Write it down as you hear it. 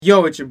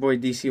Yo, it's your boy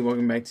DC.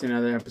 Welcome back to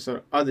another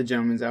episode of the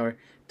Gentleman's Hour.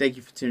 Thank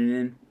you for tuning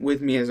in.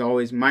 With me, as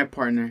always, my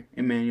partner,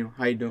 Emmanuel.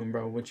 How you doing,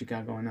 bro? What you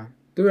got going on?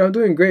 Dude, I'm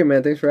doing great,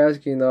 man. Thanks for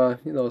asking.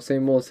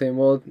 Same old, same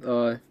old.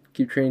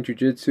 Keep training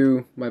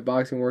jujitsu. My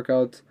boxing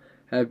workouts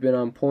have been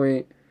on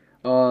point.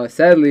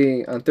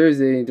 Sadly, on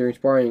Thursday during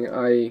sparring,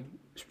 I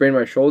sprained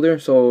my shoulder,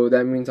 so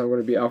that means I'm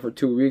going to be out for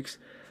 2 weeks.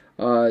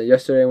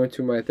 Yesterday I went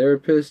to my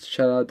therapist.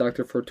 Shout out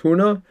Dr.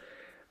 Fortuna.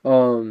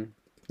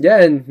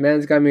 Yeah, and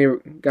man's got me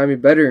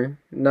better.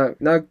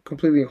 Not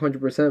completely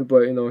 100%,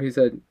 but he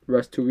said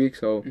rest 2 weeks,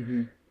 so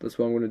that's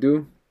what I'm gonna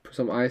do. Put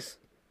some ice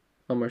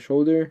on my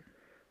shoulder,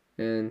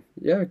 and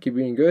yeah, keep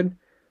eating good.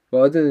 But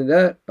other than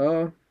that,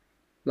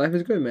 life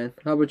is good, man.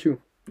 How about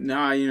you?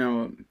 Nah,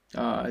 doing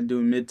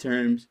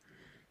midterms,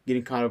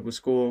 getting caught up with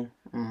school,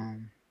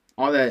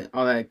 all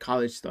that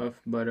college stuff.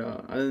 But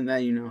other than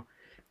that,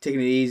 taking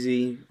it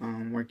easy,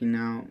 working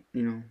out,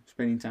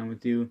 spending time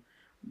with you,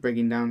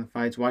 breaking down the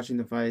fights, watching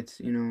the fights,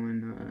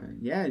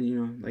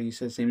 and like you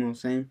said, same old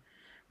same.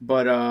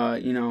 But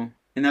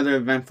another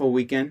eventful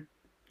weekend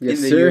Yes,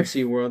 in the sir.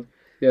 UFC world.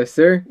 Yes,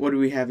 sir. What do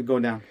we have to go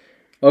down?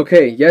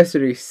 Okay,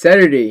 yesterday,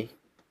 Saturday,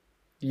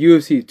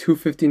 UFC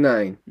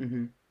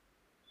 259.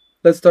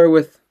 Let's start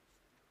with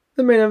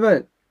the main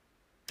event.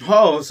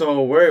 Oh,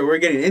 so we're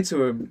getting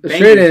into it.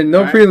 Straight in,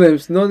 no right?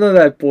 prelims, none of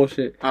that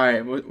bullshit. All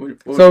right, what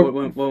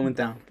went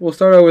down? We'll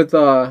start out with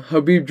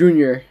Khabib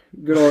Jr.,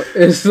 good old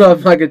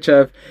Islam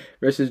Makhachev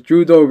versus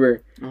Drew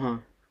Dober.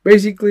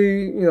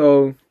 Basically,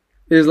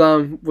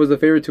 Islam was the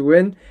favorite to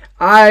win.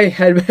 I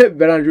had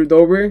bet on Drew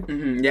Dober.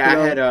 Yeah, I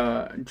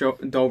had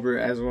Dober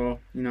as well.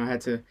 I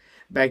had to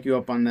back you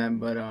up on that,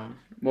 but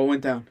what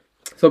went down?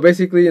 So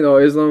basically,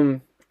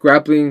 Islam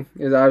grappling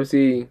is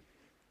obviously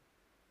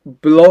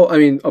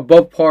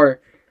above par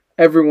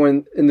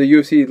everyone in the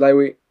UFC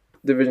lightweight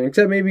division,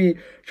 except maybe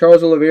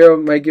Charles Oliveira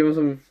might give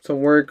him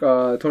some work.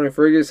 Tony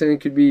Ferguson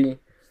could be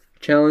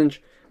challenged,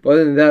 but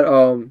other than that,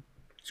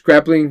 his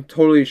grappling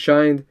totally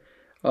shined.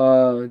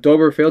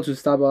 Dober failed to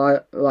stop a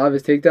lot of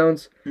his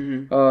takedowns.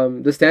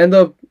 The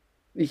stand-up,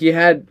 he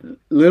had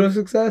little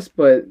success,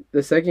 but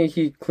the second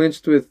he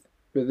clinched with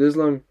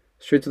Islam,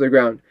 straight to the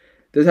ground.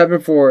 This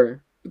happened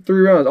for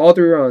 3 rounds, all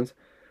 3 rounds.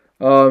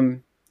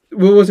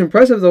 What was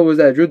impressive though was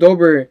that Drew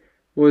Dober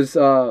was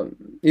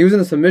he was in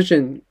a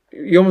submission.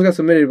 He almost got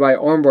submitted by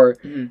armbar,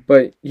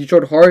 but he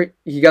showed heart.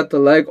 He got the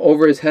leg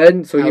over his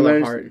head, so he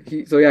managed.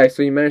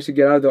 He managed to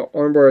get out of the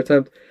armbar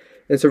attempt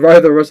and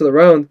survive the rest of the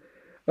round.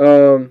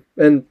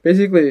 And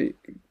basically,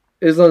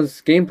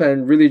 Islam's game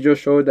plan really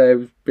just showed that it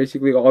was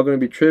basically all going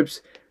to be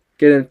trips,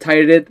 get him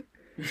tighted,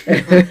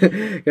 and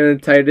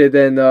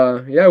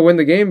win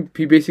the game.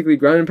 He basically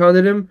ground and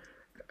pounded him.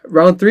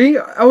 Round 3,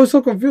 I was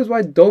so confused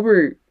why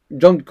Dober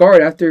jumped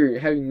guard after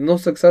having no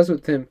success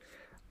with him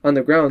on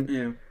the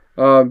ground.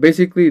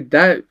 Basically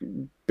that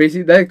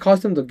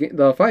cost him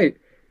the fight.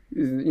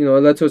 It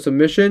led to a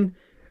submission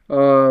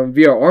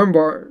via arm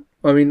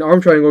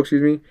triangle,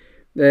 excuse me.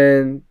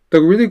 And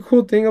the really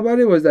cool thing about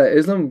it was that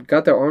Islam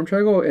got that arm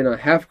triangle in a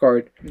half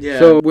guard. Yeah.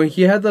 So when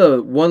he had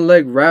the one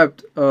leg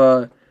wrapped,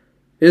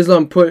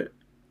 Islam put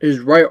his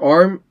right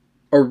arm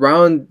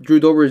around Drew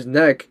Dober's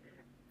neck,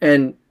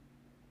 and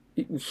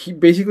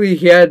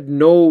he had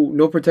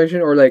no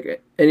protection or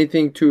like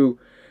anything to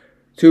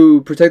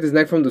protect his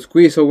neck from the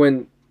squeeze. So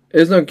when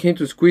Islam came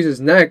to squeeze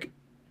his neck,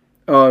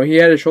 he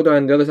had his shoulder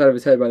on the other side of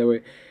his head, by the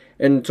way.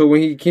 And so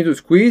when he came to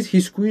squeeze, he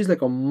squeezed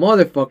like a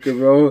motherfucker,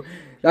 bro.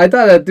 I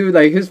thought that dude,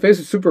 like, his face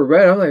was super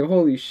red. I'm like,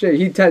 holy shit.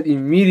 He tapped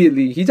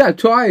immediately. He tapped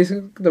twice.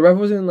 The ref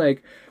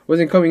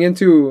wasn't coming in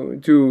to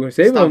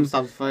save him.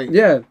 Stop the fight.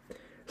 Yeah.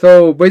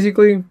 So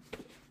basically,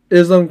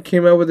 Islam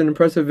came out with an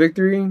impressive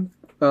victory.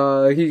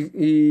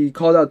 He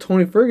called out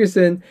Tony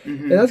Ferguson,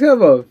 and that's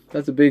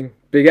a big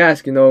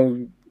ask.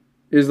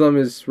 Islam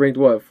is ranked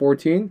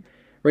 14,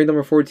 ranked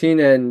number 14,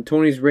 and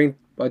Tony's ranked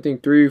I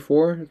think 3 or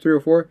 4.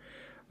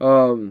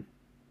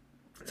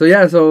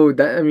 That's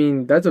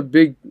a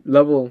big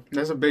level.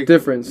 That's a big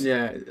difference.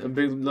 Yeah, a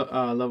big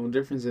level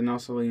difference, and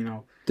also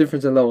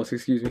difference in levels.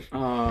 Excuse me.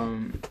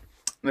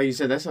 Like you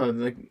said,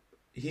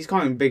 he's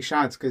calling big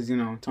shots because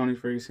Tony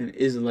Ferguson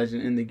is a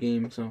legend in the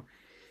game. So,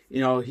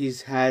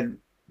 he's had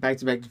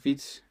back-to-back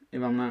defeats,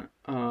 if I'm not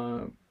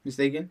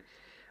mistaken.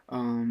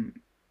 And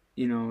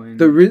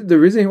the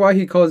reason why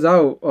he calls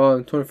out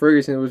Tony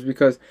Ferguson was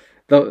because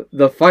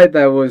the fight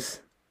that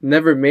was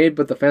never made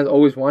but the fans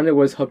always wanted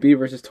was Khabib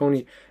versus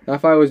Tony.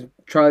 That fight was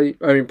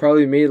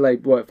probably made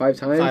like 5 times.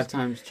 5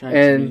 times,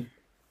 and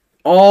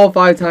all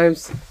 5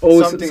 times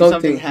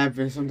something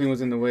happened. Something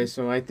was in the way.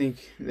 So I think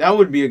that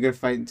would be a good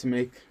fight to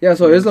make. Yeah.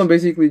 So Islam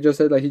basically just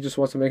said he just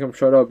wants to make him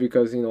shut up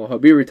because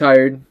Khabib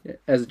retired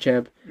as a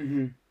champ,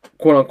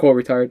 quote unquote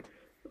retired.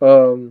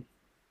 So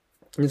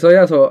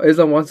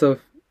Islam wants a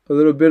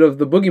little bit of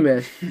the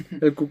boogeyman,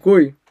 el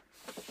cucuy.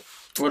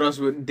 What else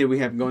did we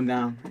have going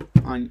down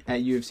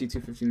at UFC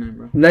 259,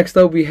 bro? Next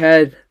up, we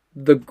had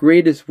the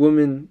greatest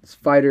women's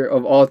fighter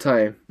of all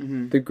time,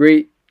 the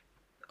great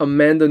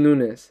Amanda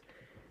Nunes,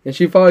 and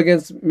she fought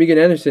against Megan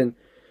Anderson.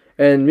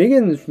 And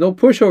Megan's no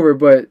pushover,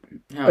 but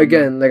Hell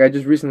again, like I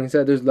just recently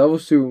said, there's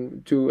levels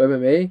to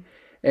MMA,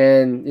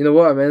 and you know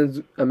what?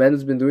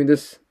 Amanda's been doing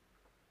this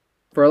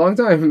for a long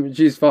time.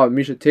 She's fought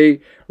Misha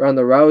Tate,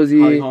 Ronda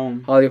Rousey,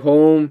 Holly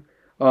Holm,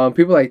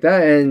 people like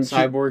that, and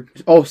Cyborg.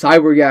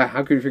 Cyborg, yeah.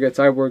 How could you forget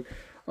Cyborg?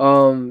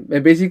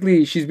 And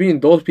basically she's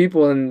beating those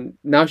people, and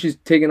now she's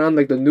taking on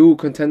like the new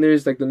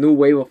contenders, like the new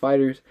wave of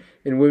fighters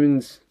in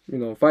women's,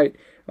 fight,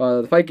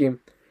 the fight game.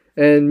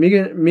 And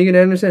Megan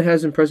Anderson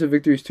has impressive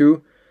victories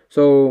too.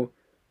 So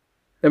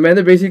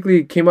Amanda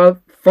basically came out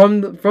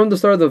from the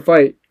start of the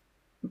fight.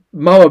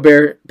 Mama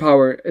Bear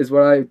power is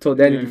what I told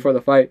Danny before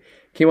the fight.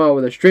 Came out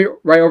with a straight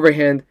right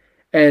overhand,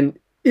 and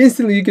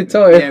instantly you could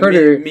tell it hurt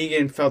her.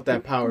 Megan felt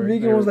that power.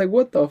 Megan was like,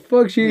 "What the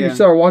fuck?" She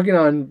started walking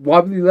on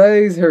wobbly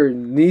legs. Her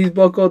knees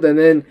buckled, and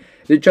then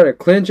they tried to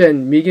clinch.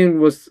 And Megan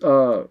was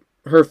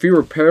her feet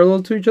were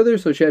parallel to each other,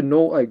 so she had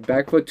no like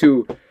back foot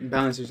to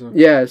balance herself.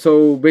 Yeah,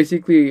 so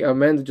basically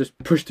Amanda just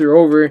pushed her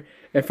over,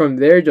 and from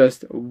there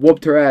just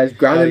whooped her ass,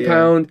 ground and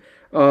pound.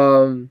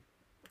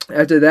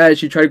 After that,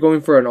 she tried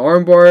going for an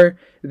armbar.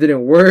 It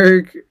didn't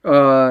work.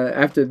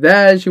 After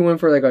that, she went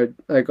for like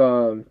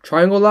a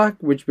triangle lock,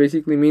 which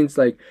basically means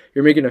like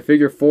you're making a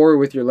figure four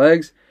with your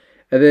legs.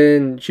 And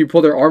then she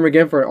pulled her arm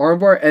again for an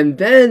armbar, and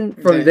then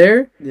from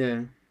there,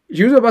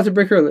 she was about to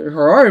break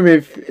her arm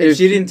if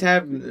she didn't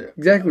tap.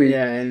 Exactly.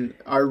 Yeah, and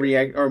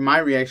my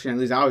reaction, at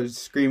least, I was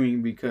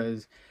screaming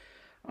because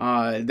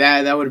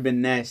that would have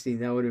been nasty.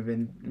 That would have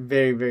been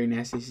very, very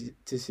nasty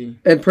to see.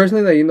 And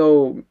personally,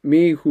 like,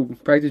 me who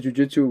practice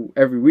jiu-jitsu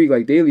every week,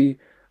 like daily,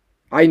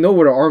 I know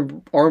what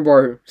an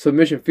armbar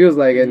submission feels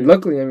like. And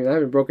luckily, I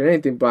haven't broken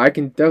anything, but I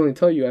can definitely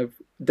tell you I've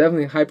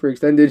definitely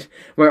hyperextended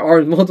my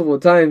arms multiple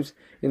times,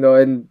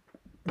 and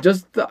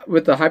just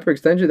with the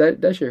hyperextension,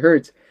 that shit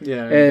hurts.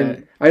 Yeah.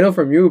 And I know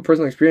from you,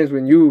 personal experience,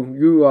 when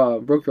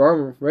you broke your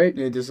arm, right?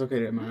 Yeah,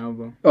 dislocated my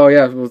elbow. Oh,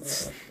 yeah. Well,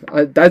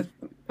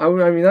 I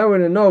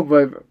wouldn't know,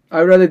 but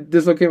I'd rather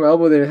dislocate my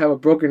elbow than have a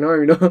broken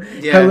arm,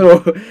 Yeah. Have a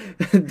little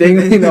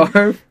dangling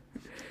arm.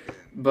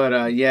 But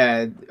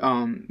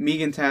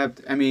Megan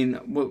tapped. I mean,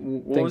 what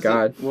was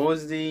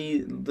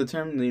the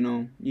term?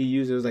 You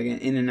used it was like an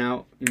in and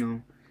out.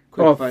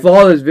 Quick fight.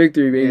 Flawless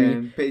victory,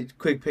 baby. Yeah,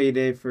 quick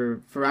payday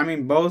for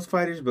both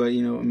fighters, but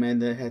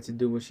Amanda had to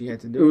do what she had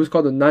to do. It was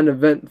called a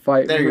non-event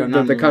fight. There you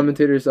go. The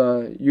commentators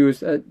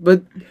used,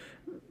 but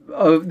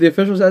the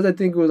official says I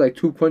think it was like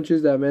 2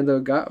 punches that Amanda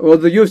got. Well,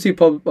 the UFC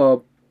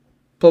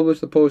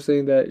published a post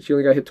saying that she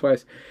only got hit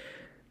twice.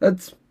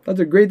 That's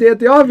a great day at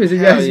the office, if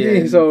you ask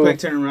me. So quick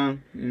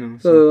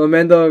turnaround, So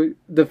Amanda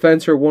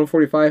defends her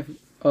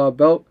 145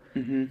 belt,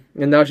 and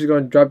now she's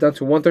going to drop down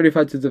to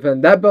 135 to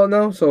defend that belt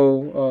now.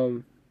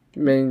 So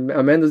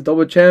Amanda's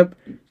double champ.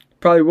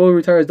 Probably will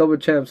retire as double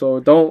champ. So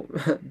don't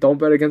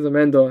bet against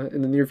Amanda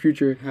in the near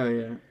future. Hell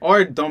yeah!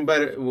 Or don't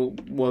bet.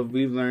 What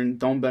we've learned,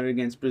 don't bet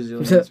against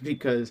Brazilians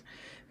because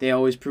they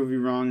always prove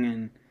you wrong,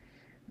 and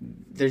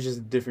they're just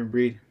a different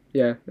breed.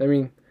 Yeah,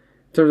 in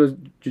terms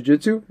of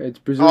jiu-jitsu, it's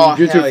Brazilian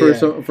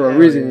jiu-jitsu for a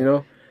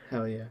reason,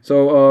 Hell yeah.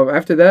 So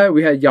after that,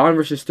 we had Jan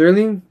versus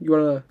Sterling. You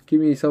wanna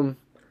give me some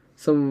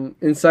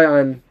insight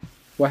on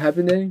what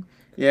happened, Danny?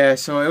 Yeah,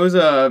 so it was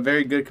a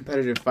very good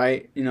competitive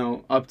fight.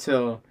 Up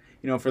till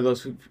for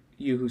those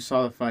who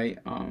saw the fight,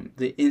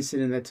 the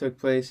incident that took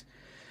place.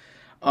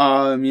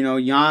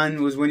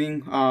 Jan was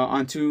winning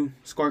on 2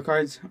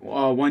 scorecards.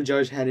 One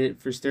judge had it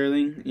for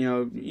Sterling.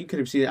 You could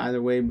have seen it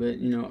either way, but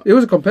it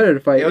was a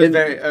competitive fight. It was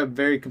a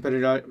very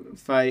competitive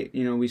fight.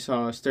 We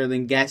saw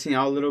Sterling gassing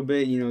out a little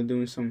bit.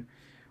 Doing some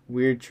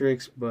weird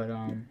tricks, but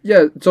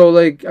yeah. So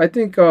like I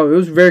think it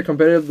was very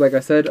competitive. Like I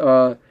said,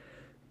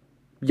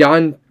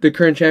 Jan, the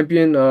current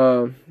champion,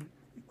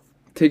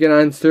 taking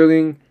on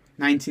Sterling.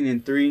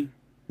 19-3.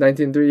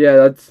 19-3. Yeah,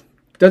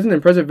 that's an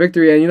impressive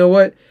victory. And you know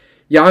what,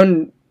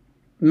 Jan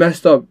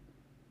messed up.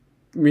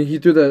 He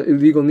threw the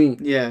illegal knee.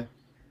 Yeah,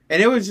 and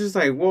it was just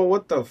like, well,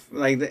 what the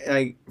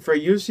like for a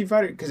UFC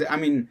fighter? Because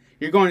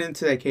you're going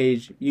into that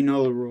cage. The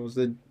rules.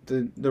 The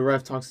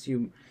ref talks to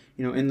you,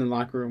 in the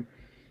locker room.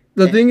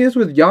 The thing is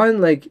with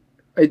Jan, like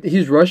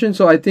he's Russian,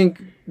 so I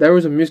think there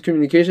was a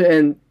miscommunication.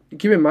 And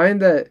keep in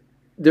mind that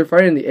they're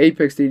fighting in the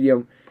Apex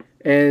Stadium,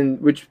 and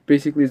which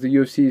basically is the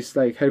UFC's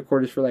like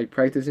headquarters for like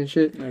practice and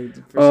shit.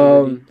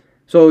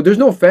 So there's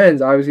no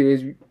fans, obviously,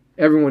 as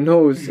everyone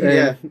knows.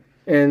 And,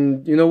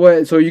 And you know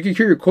what? So you can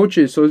hear your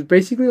coaches. So it's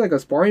basically like a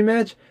sparring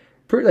match,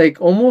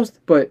 almost,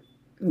 but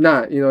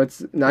not.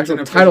 It's an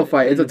actual title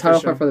fight. It's a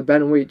title fight for the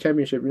bantamweight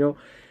championship.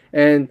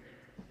 And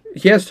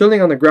he has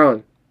Sterling on the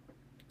ground.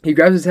 He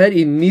grabs his head.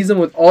 He knees him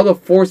with all the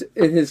force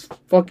in his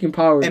fucking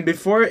power. And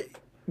before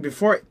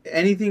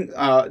anything,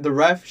 the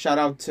ref, shout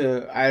out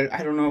to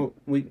I don't know,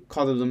 we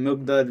called him the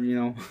Milk Dud.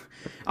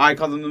 I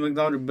called him the Milk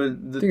Dud, but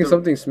I think it's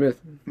something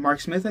Smith.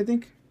 Mark Smith, I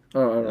think.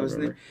 Oh, I don't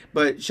know.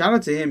 But shout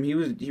out to him.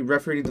 He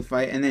refereed the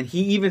fight, and then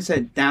he even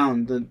said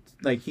down.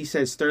 He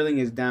said Sterling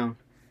is down.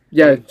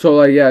 Yeah.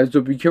 So so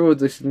be careful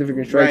with the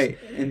significant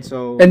strikes. Right. And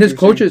so. And his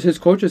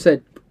coaches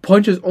said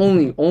punches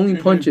only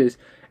punches,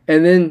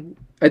 and then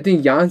I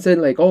think Jan said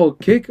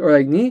kick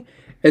or knee,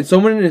 and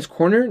someone in his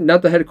corner,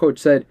 not the head coach,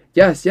 said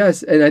yes,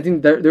 yes, and I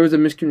think there was a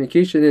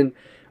miscommunication, and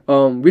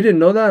we didn't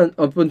know that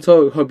up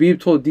until Habib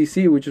told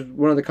DC, which is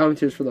one of the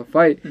commentators for the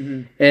fight,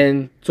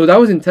 and so that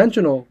was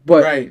intentional,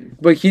 but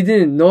he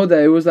didn't know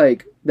that it was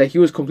like that he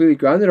was completely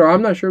grounded, or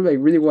I'm not sure like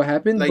really what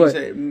happened. Like but you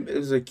said, it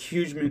was a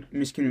huge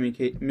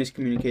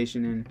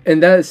miscommunication,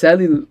 and that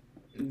sadly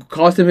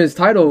cost him his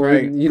title.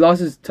 Right. He lost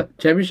his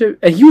championship,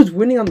 and he was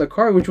winning on the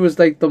card, which was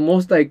like the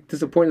most like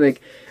disappointing. Like,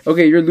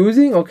 okay, you're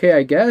losing, okay,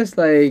 I guess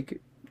like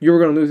you were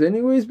gonna lose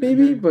anyways,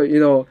 maybe, but you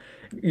know,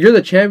 you're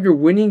the champ. You're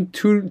winning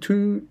two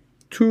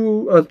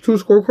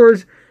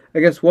scorecards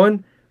against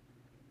one.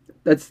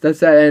 That's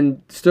that,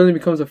 and Sterling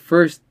becomes the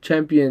first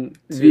champion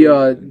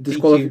via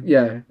disqualification.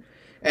 Yeah.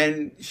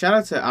 And shout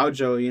out to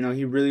Aljo. You know,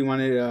 he really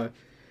wanted to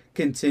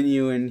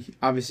continue, and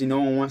obviously no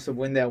one wants to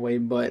win that way.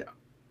 But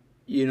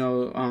you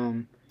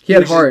know, he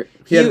had heart.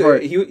 He had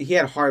heart. He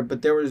had heart,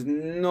 but there was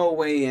no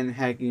way in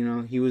heck, you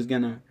know, he was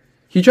gonna.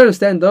 He tried to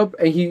stand up,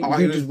 and he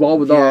just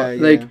wobbled off.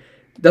 Like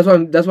that's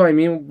what I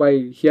mean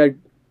by he had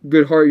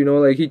good heart. You know,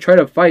 like he tried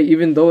to fight,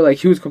 even though like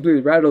he was completely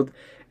rattled,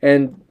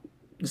 and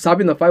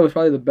stopping the fight was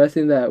probably the best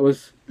thing that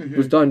was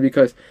done,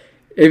 because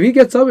if he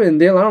gets up and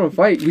they allow him to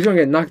fight, he's gonna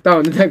get knocked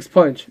down in the next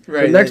punch.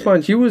 Right. The next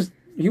punch, he was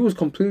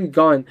completely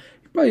gone.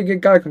 He probably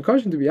got a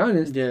concussion, to be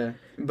honest. Yeah,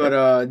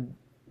 but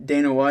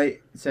Dana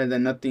White said that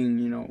nothing,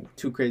 you know,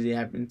 too crazy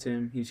happened to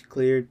him. He's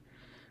cleared.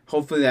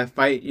 Hopefully that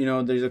fight, you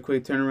know, there's a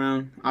quick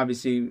turnaround.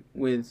 Obviously,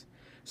 with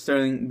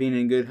Sterling being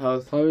in good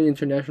health. Probably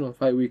International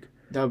Fight Week.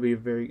 That would be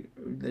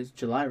that's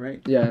July,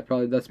 right? Yeah,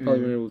 probably. That's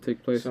probably when it will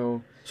take place.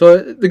 So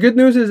the good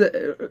news is that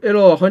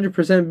it'll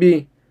 100%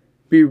 be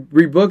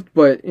rebooked,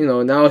 but you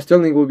know now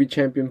Sterling will be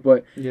champion.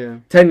 But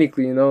yeah,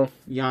 technically, you know,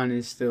 Jan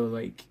is still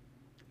like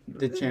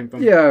the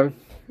champion. Yeah,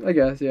 I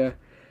guess. Yeah.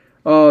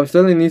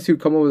 Sterling needs to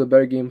come up with a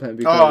better game plan.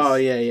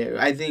 Because yeah.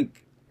 I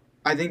think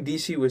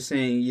DC was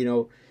saying, you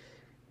know,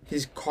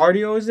 his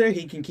cardio is there,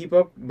 he can keep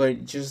up,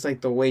 but just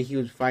like the way he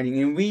was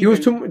fighting, and he was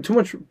too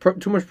much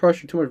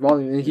pressure, too much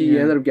volume, and he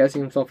ended up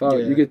gassing himself out.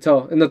 Yeah. You could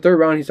tell in the third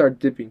round he started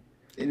dipping,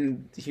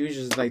 and he was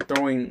just like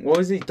throwing. What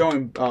was he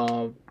throwing?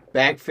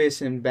 Back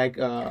fists and back.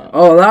 A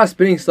lot of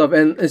spinning stuff,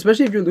 and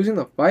especially if you're losing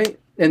the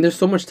fight and there's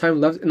so much time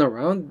left in the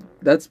round,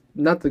 that's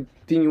not the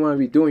thing you want to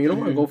be doing. You don't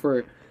want to go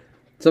for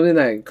something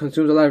that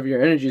consumes a lot of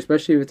your energy,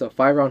 especially if it's a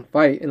 5-round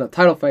fight and a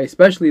title fight.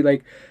 Especially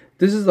like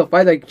this is a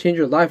fight that can change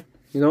your life,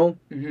 you know.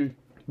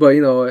 But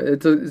you know,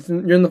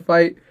 you're in the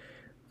fight,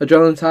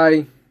 adrenaline's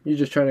high. You're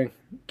just trying to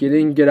get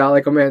in, get out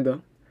like Amanda.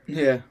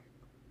 Yeah.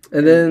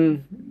 And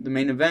then the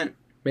main event,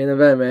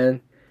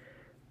 man.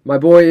 My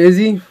boy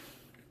Izzy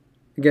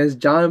against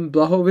John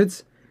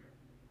Blachowicz.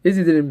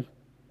 Izzy didn't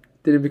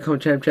become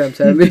champ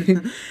sadly.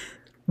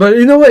 But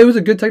you know what? It was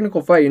a good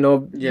technical fight. You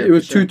know, it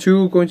was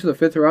 2-2 going to the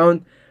 5th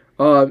round.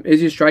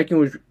 Izzy's striking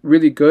was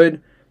really good.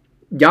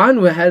 Jan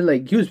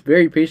he was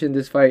very patient in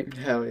this fight.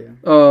 Hell yeah.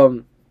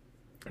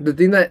 The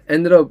thing that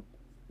ended up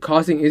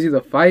costing Izzy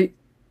the fight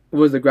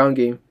was the ground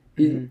game.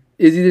 Izzy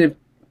didn't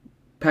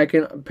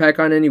pack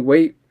on any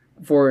weight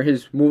for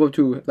his move up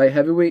to light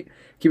heavyweight.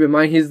 Keep in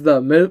mind he's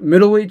the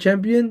middleweight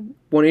champion,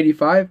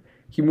 185.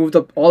 He moved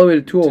up all the way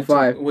to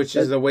 205, which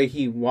is the way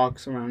he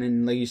walks around,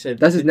 and like you said,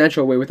 that's his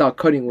natural weight without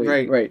cutting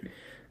weight. Right.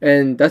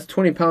 And that's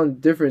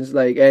 20-pound difference.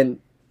 Like, and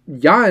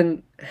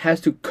Jan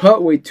has to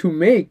cut weight to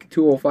make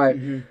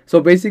 205. So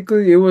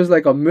basically, it was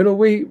like a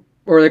middleweight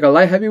or like a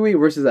light heavyweight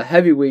versus a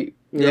heavyweight.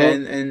 You know?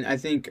 And I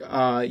think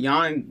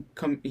Jan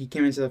he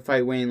came into the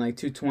fight weighing like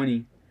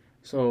 220.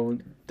 So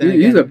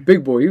he's a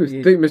big boy. He was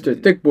thick,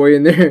 Mr. Thick Boy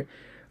in there.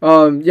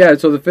 Yeah.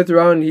 So the 5th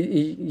round,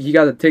 he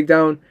got the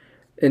takedown,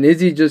 and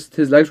Izzy just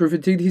his legs were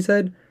fatigued. He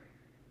said,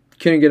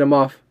 couldn't get him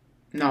off.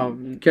 No,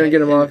 couldn't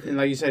get him off. And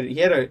like you said, he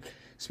had a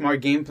smart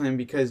game plan,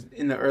 because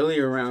in the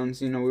earlier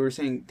rounds, you know, we were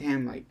saying,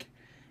 damn, like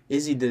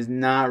Izzy does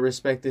not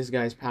respect this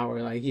guy's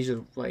power. Like he's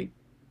just like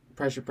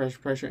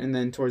pressure, and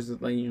then towards the,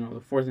 like, you know, the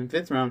 4th and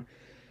 5th round,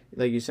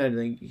 like you said,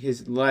 like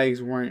his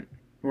legs weren't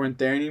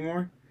there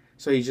anymore,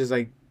 so he just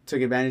like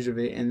took advantage of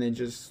it and then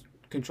just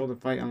controlled the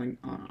fight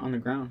on the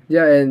ground.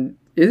 Yeah, and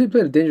Izzy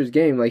played a dangerous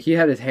game. Like he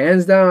had his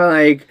hands down.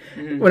 Like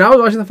when I was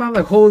watching the fight, I'm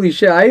like, holy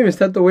shit! I even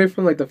stepped away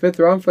from like the 5th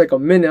round for like a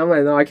minute. I'm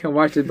like, no, I can't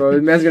watch it, bro.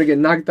 This man's gonna get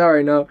knocked out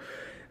right now.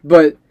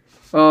 But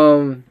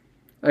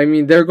I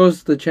mean, there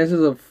goes the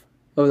chances of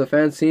the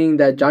fans seeing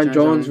that John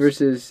Jones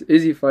versus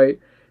Izzy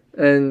fight,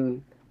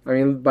 and I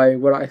mean, by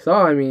what I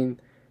saw, I mean,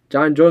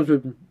 John Jones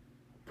would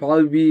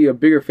probably be a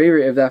bigger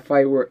favorite if that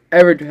fight were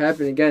ever to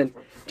happen again.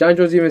 John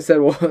Jones even said,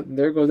 well,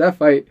 there goes that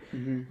fight.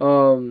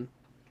 And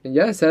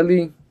yeah,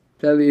 sadly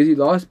Izzy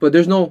lost, but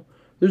there's no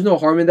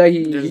harm in that.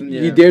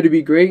 He dared to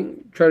be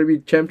great, try to be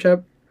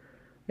champ,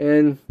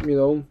 and you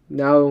know,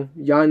 now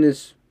Jan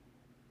is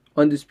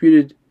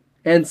undisputed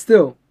and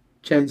still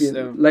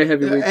champion, light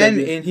heavyweight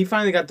champion. And he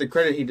finally got the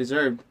credit he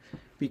deserved,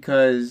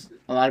 because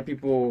a lot of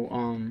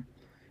people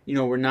you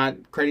know, were not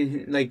crediting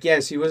him. Like,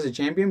 yes, he was a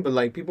champion, but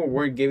like people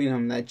weren't giving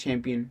him that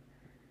champion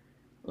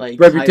like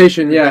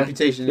reputation.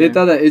 Reputation. They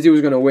thought that Izzy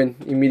was gonna win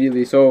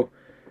immediately. So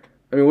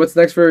I mean, what's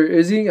next for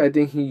Izzy? I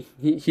think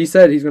he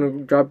said he's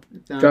gonna drop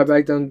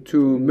back down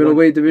to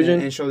middleweight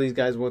division and show these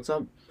guys what's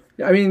up.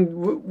 I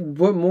mean,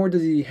 what more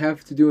does he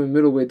have to do in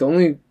middleweight? The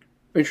only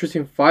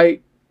interesting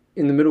fight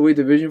in the middleweight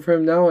division for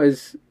him now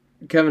is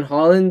Kevin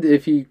Holland,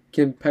 if he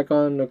can peck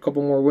on a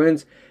couple more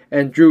wins,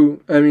 and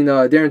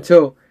Darren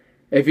Till,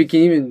 if he can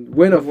even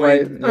win a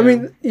fight. Yeah. I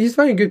mean, he's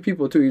fighting good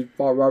people too. He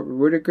fought Robert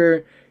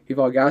Whittaker, he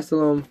fought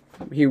Gastelum,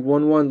 he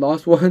won one,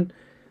 lost one.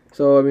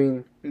 So I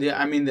mean,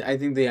 I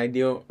think the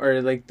ideal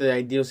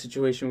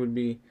situation would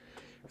be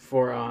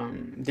for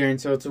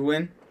Darren Till to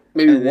win.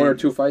 Maybe one or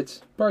two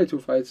fights. Probably 2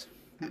 fights.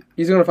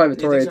 He's gonna fight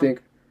Vittori, I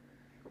think.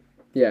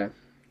 Yeah,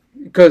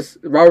 because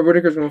Robert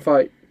Whittaker's gonna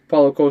fight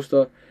Paulo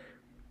Costa.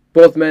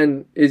 Both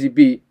men Izzy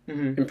beat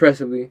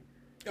impressively.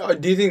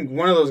 Do you think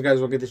one of those guys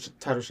will get the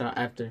title shot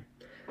after?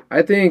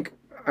 I think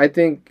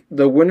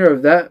the winner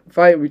of that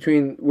fight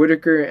between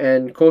Whittaker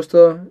and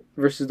Costa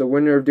versus the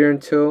winner of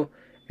Darren Till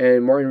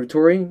and Martin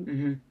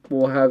Vittori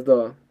will have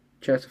the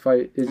chance to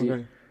fight Izzy.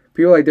 Okay.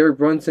 People like Derek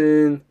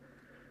Brunson,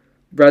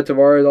 Brad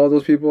Tavares, all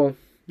those people,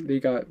 they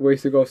got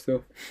ways to go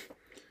still.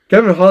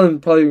 Kevin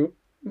Holland probably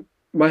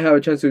might have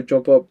a chance to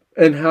jump up,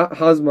 and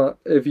Hazma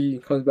if he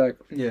comes back.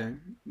 Yeah.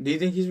 Do you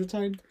think he's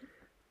retired?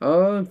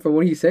 From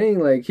what he's saying,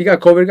 like he got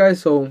COVID,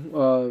 guys. So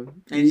and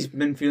he's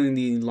been feeling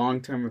the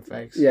long-term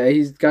effects. Yeah,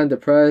 he's gotten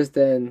depressed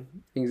and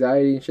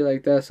anxiety and shit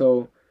like that.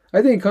 So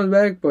I think he comes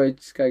back, but you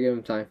just gotta give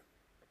him time.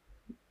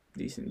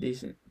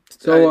 Decent.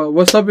 So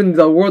what's up in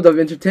the world of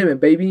entertainment,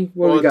 baby?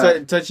 What we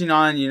got? Touching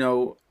on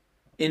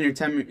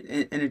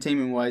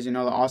entertainment-wise, the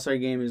All-Star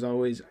Game is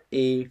always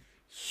a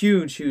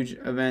huge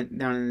event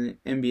down in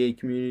the NBA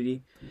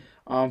community.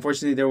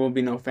 Unfortunately, there will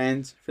be no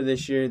fans for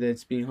this year.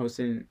 That's being hosted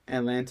in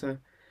Atlanta.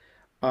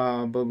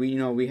 But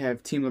we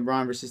have Team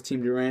LeBron versus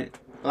Team Durant.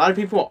 A lot of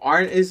people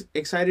aren't as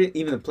excited.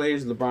 Even the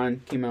players.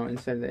 LeBron came out and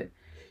said that,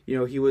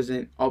 he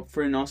wasn't up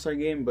for an All-Star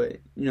Game, but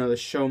the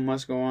show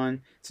must go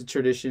on. It's a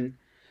tradition,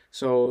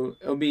 so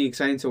it'll be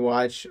exciting to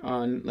watch.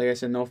 Like I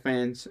said, no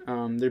fans.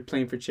 They're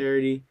playing for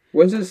charity.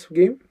 When's this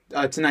game?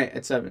 Tonight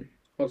at 7.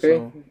 Okay.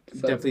 So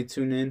definitely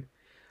tune in.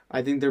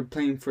 I think they're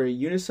playing for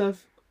UNICEF.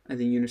 I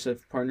think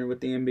UNICEF partnered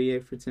with the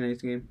NBA for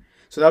tonight's game.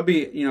 So that'll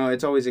be,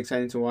 it's always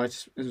exciting to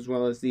watch as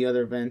well as the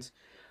other events.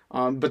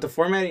 But the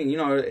formatting,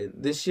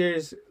 this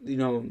year's,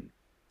 given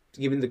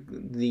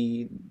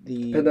the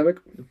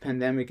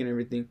pandemic and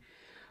everything,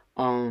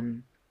 a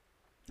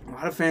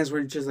lot of fans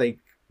were just like,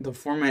 the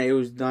format it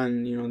was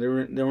done,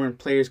 there weren't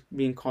players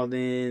being called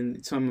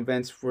in. Some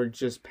events were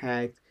just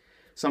packed.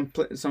 Some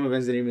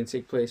events didn't even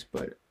take place,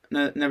 but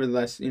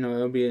nevertheless,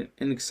 it'll be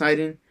an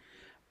exciting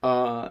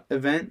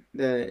event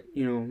that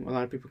a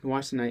lot of people can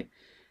watch tonight.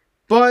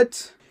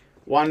 But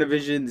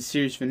WandaVision, the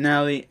series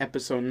finale,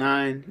 episode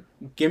 9.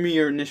 Give me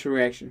your initial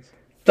reactions.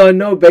 Don't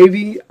know,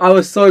 baby. I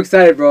was so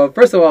excited, bro.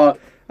 First of all,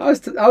 I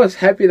was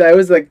happy that it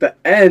was like the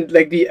end,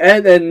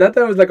 and not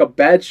that it was like a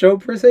bad show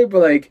per se,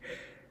 but like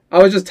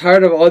I was just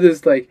tired of all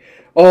this episode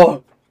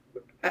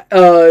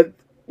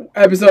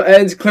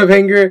ends,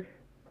 cliffhanger.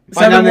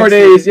 7 more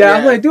days. Yeah,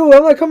 I'm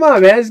like, come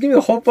on, man. Just give me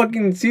the whole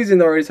fucking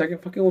season already so I can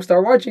fucking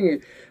start watching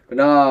it. But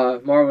nah,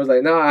 Marvel was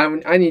like, nah,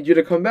 I need you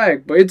to come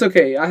back. But it's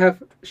okay. I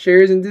have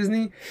shares in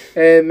Disney,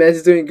 and man's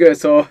is doing good.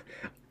 So,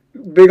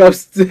 big up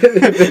Disney.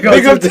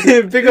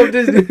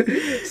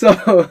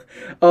 So,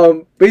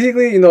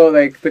 basically,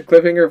 like the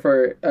cliffhanger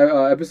for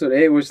episode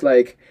 8 was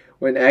like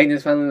when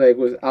Agnes finally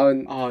was out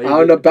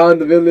and about in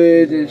the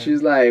village, and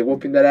she's like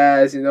whooping that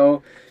ass,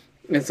 And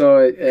so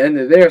it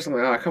ended there. So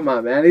I'm like, come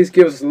on, man. At least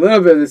give us a little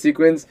bit of the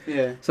sequence.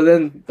 Yeah. So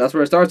then that's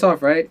where it starts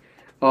off, right?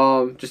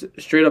 Just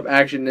straight up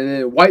action. And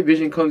then White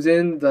Vision comes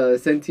in, the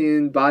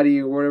sentient body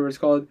or whatever it's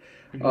called.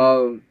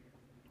 Mm-hmm.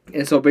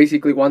 And so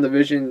basically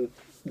Wandavision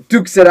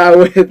dukes it out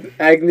with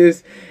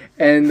Agnes.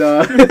 And,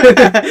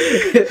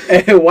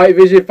 and White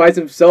Vision fights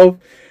himself.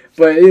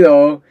 But,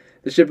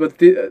 the ship of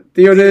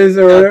Theodos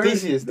or whatever.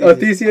 Theseus,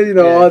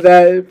 all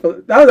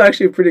that. That was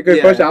actually a pretty good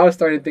question. I was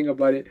starting to think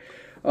about it.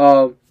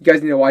 You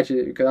guys need to watch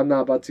it because I'm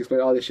not about to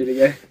explain all this shit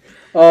again.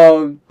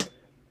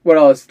 What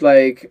else?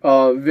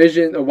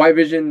 White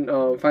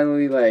Vision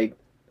finally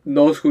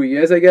knows who he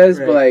is, I guess.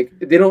 Right.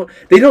 But they don't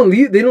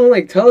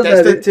tell us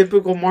that's the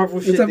typical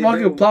Marvel shit. It's a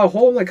fucking plot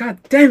hole. I'm like, god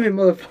damn it,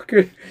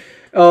 motherfucker.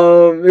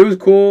 It was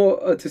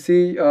cool to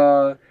see.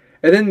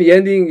 And then the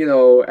ending,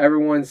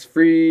 everyone's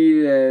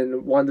free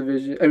and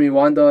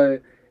Wanda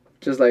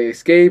just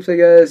escapes, I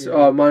guess.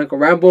 Yeah. Monica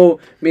Rambeau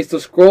meets the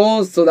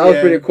Skrulls, so that was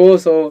pretty cool.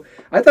 So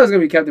I thought it was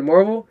gonna be Captain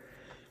Marvel.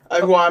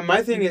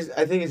 My thing is,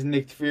 I think it's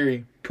Nick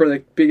Fury. Per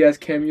big ass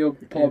cameo,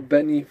 Paul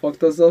Bettany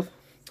fucked us up.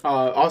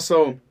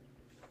 Also,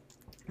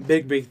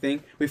 big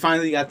thing. We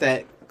finally got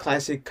that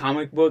classic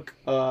comic book.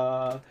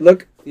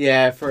 Look.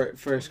 Yeah,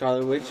 for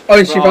Scarlet Witch. Oh,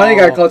 and she finally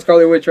got called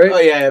Scarlet Witch, right? Oh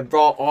yeah,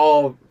 bro,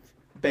 all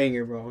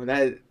banger, bro.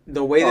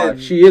 The way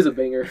that she is a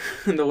banger.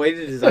 The way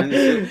they designed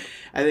it,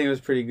 I think it was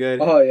pretty good.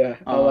 Oh yeah,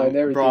 I like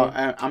everything. Bro,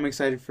 I'm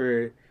excited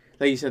for,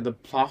 like you said, the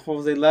plot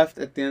holes they left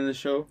at the end of the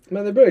show.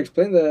 Man, they better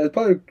explain that. It'll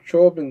probably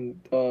show up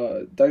in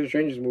Doctor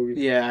Strange's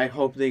movie. Yeah, I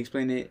hope they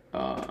explain it.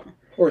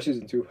 Or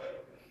season 2.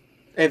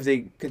 If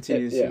they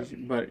continue the Yeah.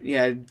 season. But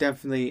yeah,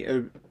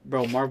 definitely,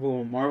 bro.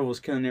 Marvel's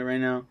killing it right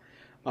now.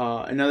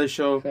 Another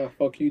show.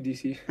 Fuck you,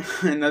 DC.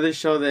 Another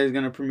show that is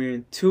gonna premiere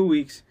in 2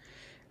 weeks.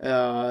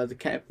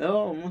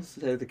 Almost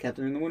said the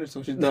Captain and the Winter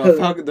Soldier.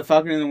 The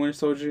Falcon and the Winter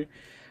Soldier.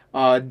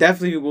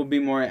 Definitely will be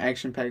more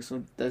action packed.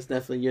 So that's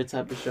definitely your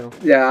type of show.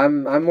 Yeah,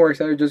 I'm more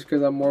excited just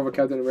because I'm more of a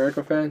Captain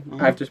America fan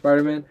after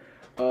Spider-Man.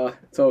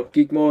 So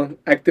geek mode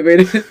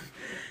activated.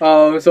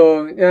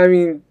 So yeah, I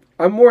mean,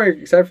 I'm more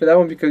excited for that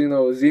one because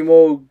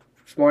Zemo,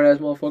 smart ass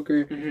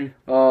motherfucker.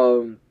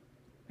 Mm-hmm.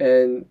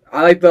 And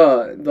I like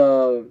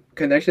the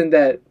connection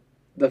that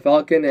the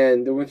Falcon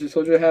and the Winter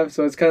Soldier have.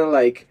 So it's kind of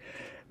like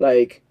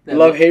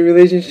love-hate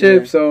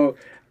relationship. Yeah. So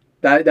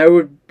that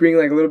would bring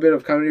like a little bit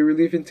of comedy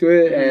relief into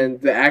it, and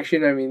the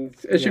action. I mean,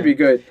 it should be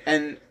good.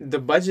 And the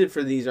budget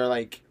for these are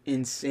like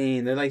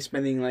insane. They're like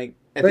spending like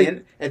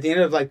the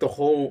end of like the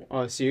whole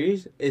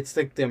series. It's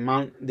like the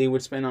amount they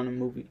would spend on a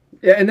movie.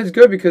 Yeah, and it's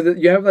good because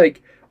you have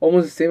like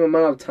almost the same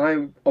amount of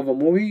time of a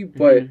movie,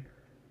 but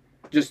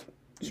just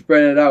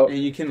spread it out. And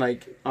you can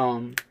like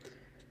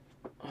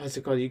what's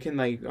it called? You can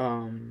like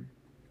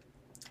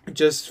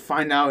just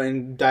find out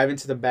and dive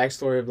into the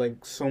backstory of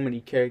like so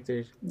many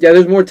characters. Yeah,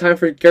 there's more time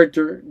for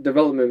character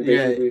development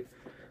basically. Yeah.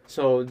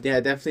 So yeah,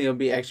 definitely it'll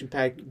be action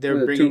packed.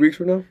 They're bringing 2 weeks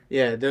from now.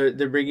 Yeah,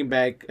 they're bringing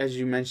back, as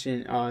you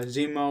mentioned,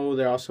 Zemo.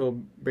 They're also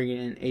bringing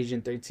in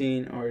Agent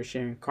 13 or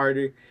Sharon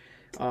Carter.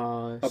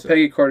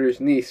 Peggy Carter's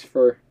niece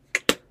for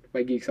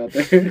my geeks out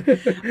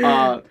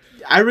there.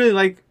 I really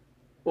like.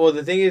 Well,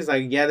 the thing is,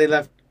 like, yeah, they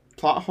left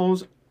plot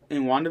holes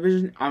in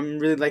WandaVision. I'm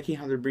really liking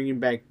how they're bringing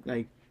back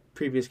like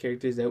previous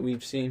characters that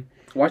we've seen.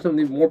 Watch them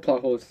leave more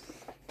plot holes.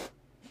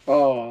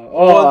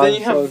 Well, then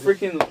you have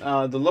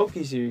freaking the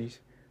Loki series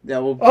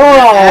that will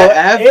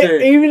after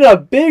even a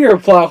bigger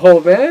plot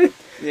hole, man.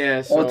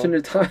 Yeah, so,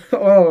 alternate time.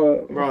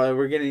 Oh, bro,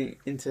 we're getting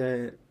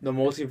into the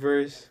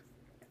multiverse,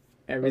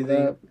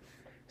 everything.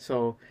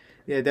 So,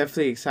 yeah,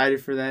 definitely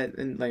excited for that.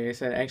 And like I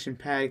said, action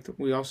packed.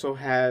 We also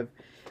have,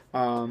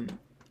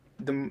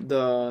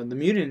 the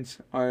mutants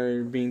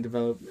are being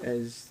developed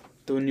as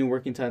the new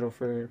working title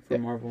for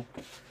Marvel,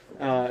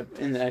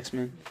 in the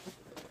X-Men.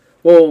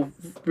 Well,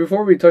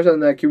 before we touch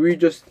on that, can we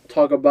just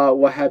talk about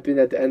what happened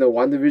at the end of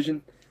WandaVision?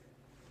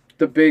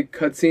 The big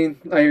cutscene,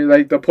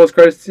 like the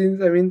post-credit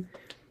scenes. I mean,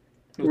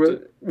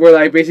 where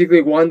like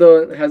basically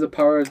Wanda has the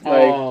power of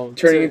like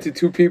turning into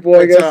two people.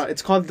 I guess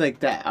it's called like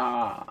that.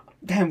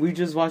 Damn, we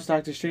just watched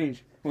Doctor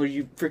Strange, where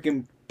you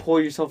freaking pull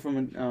yourself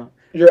from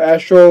your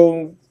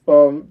astral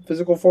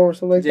physical form or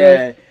something like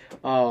that.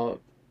 Yeah.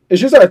 It's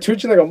just like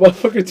twitching like a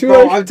motherfucker too.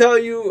 Bro, I'm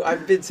telling you,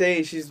 I've been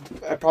saying she's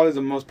probably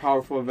the most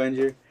powerful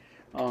Avenger.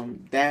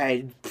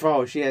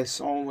 She has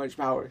so much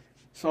power,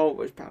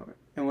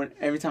 and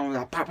every time I'm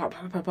like pop,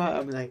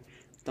 I'm like,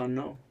 don't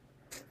know.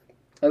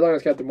 As long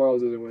as Captain Marvel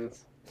doesn't win.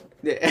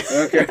 Yeah.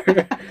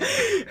 Okay.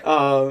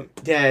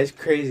 Yeah, it's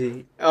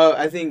crazy.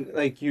 I think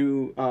like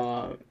you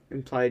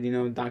implied,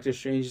 Doctor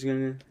Strange is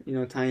gonna,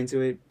 tie into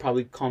it.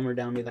 Probably calm her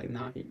down, be like,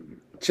 nah.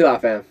 Chill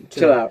out, fam.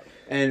 Chill out.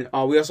 And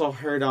we also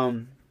heard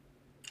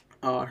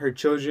her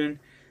children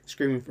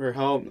screaming for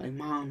help, like,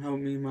 Mom, help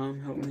me,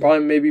 Mom, help me.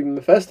 Probably maybe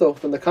Mephisto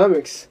from the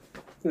comics.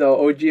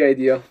 OG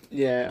idea.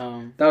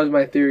 Yeah. That was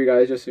my theory,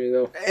 guys, just so you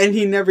know. And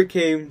he never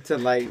came to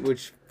light,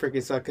 which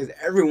freaking sucked, because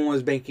everyone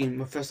was banking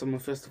Mephisto. And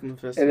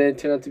then it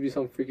turned out to be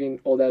some freaking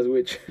old-ass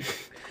witch.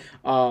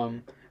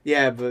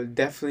 Yeah, but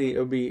definitely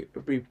it'll be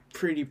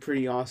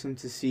pretty awesome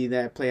to see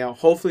that play out.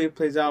 Hopefully it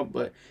plays out,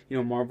 but,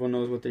 Marvel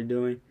knows what they're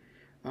doing.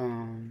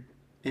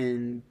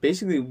 And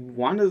basically,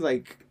 Wanda's,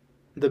 like,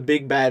 the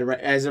big bad,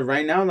 as of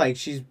right now, like,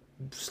 she's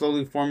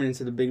slowly forming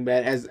into the big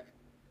bad.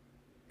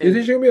 You think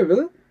she's gonna be a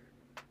villain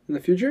in the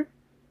future?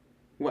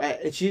 Well,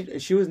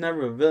 she was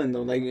never a villain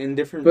though. Like in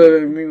different. But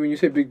I mean, when you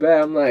say big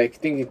bad, I'm like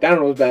thinking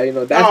Thanos bad.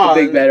 That's the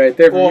big bad right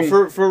there for me.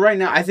 Well, for right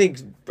now, I think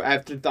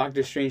after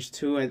Doctor Strange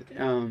 2,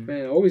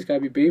 man, always gotta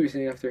be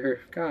babysitting after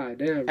her. God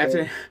damn.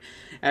 Bro.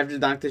 After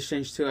Doctor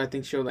Strange 2, I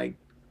think she'll like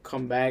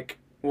come back.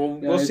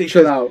 We'll see.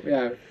 Chill out,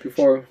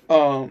 before.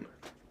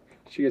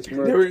 She gets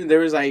murdered. There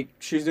was like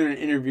she was doing an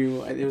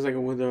interview. It was like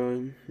with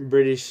a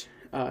British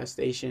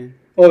station.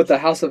 Oh, with the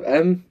House of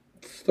M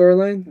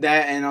storyline.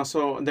 That, and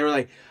also they were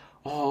like,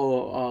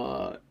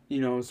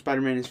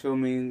 Spider-Man is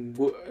filming.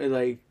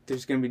 Like,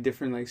 there's gonna be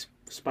different like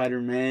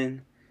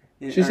Spider-Man.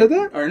 She said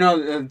that? Or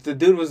no, the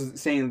dude was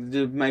saying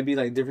there might be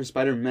like different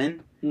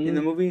Spider-Men in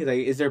the movie.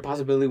 Like, is there a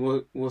possibility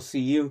we'll see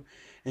you?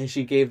 And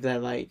she gave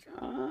that like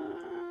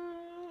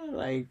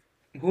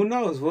who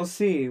knows? We'll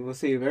see.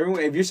 If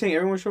you're saying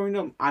everyone's showing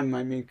up, I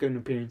might make an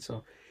appearance.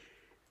 So,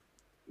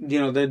 so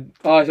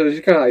she's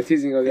kind of like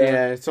teasing us.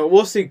 Yeah. So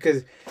we'll see,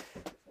 because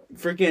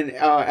freaking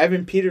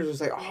Evan Peters was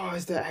like, "Oh,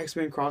 it's the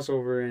X-Men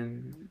crossover,"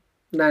 and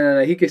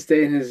no, he could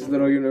stay in his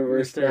little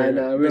universe.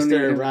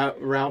 Mr.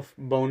 Ralph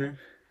Boner.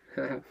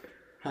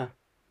 Huh.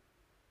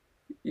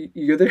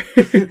 You go there?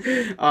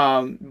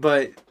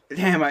 But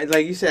damn,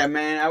 like you said,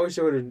 man, I wish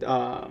I would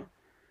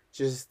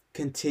just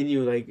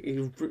continue. Like,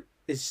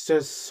 it's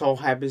just so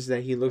happens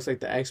that he looks like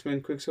the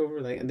X-Men Quicksilver.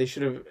 Like, they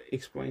should have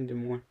explained it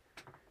more,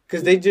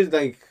 Because they just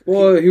like.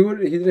 Well, he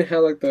didn't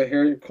have like the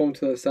hair comb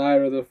to the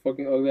side or the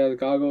fucking ugly ass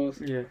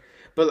goggles. Yeah.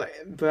 But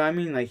I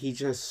mean, like, he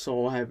just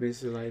so happens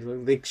to, like,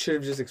 look, they should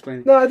have just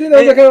explained. No, I think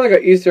that was kind of like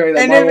an Easter egg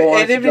that Marvel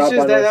wants to drop on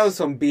us. That was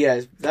some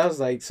BS. That was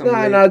like some.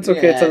 Nah, it's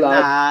okay. It's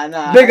allowed.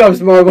 Nah. Big ups,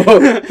 Marvel.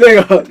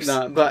 Big ups.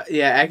 Nah, but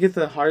yeah,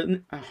 Agatha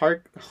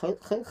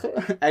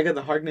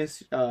Agatha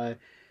Harkness. That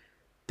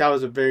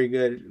was a very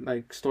good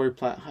like story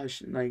plot.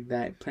 Hush, like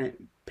that.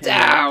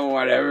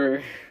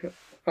 Whatever. It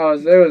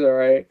was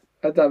alright.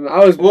 I thought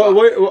I was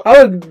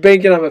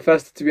banking on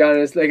Mephisto, to be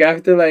honest. Like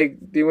after like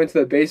they went to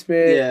the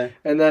basement,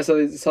 and then so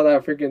they saw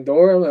that freaking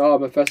door. I'm like, oh,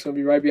 Mephisto gonna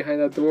be right behind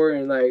that door,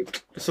 and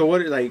like. So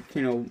what? Like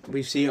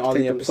we've seen all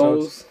the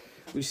episodes.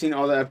 We've seen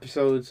all the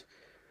episodes.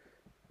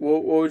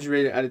 What would you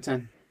rate it out of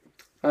 10?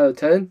 Out of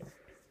 10?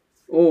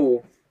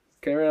 Oh,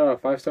 can I rate it out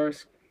of 5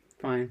 stars?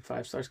 Fine,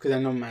 5 stars, because I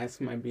know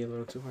math might be a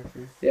little too hard for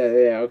you.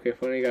 Yeah. Okay,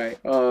 funny guy.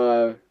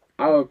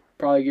 I would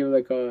probably give it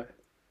like a.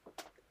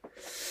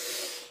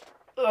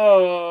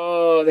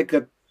 Like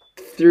a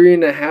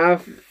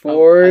 3.5,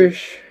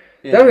 4-ish.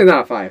 Yeah. Definitely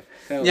not 5.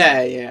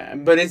 Yeah,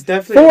 but it's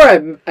definitely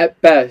 4 at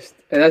best,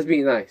 and that's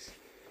being nice.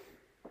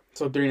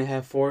 So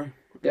 3.5, 4.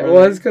 Yeah,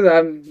 well, that's because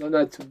I'm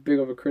not too big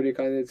of a critic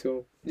on it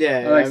too.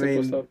 Yeah, I like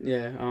simple stuff.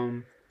 Yeah.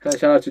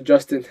 Shout out to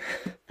Justin.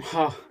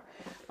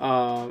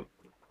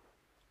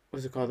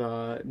 What's it called?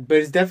 But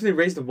it's definitely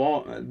raised the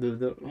bar.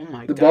 The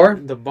bar?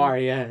 The bar.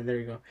 Yeah, there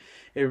you go.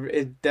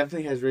 It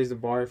definitely has raised the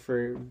bar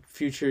for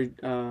future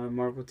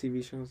Marvel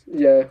TV shows.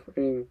 Yeah, I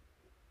mean,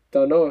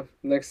 don't know.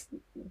 Next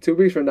 2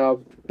 weeks from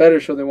now, better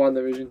show than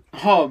WandaVision.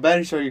 Oh,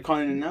 better show. You're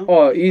calling it now?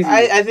 Oh, easy.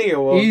 I think it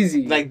will.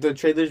 Easy. Like the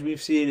trailers we've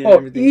seen and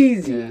everything.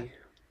 Easy. Yeah.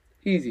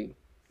 Easy.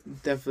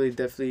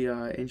 Definitely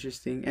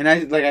interesting. And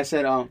I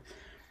said,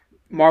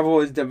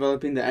 Marvel is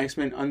developing the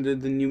X-Men under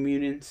the New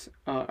Mutants,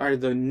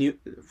 the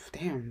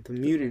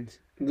Mutants.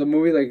 The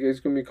movie, like, it's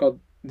gonna be called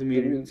The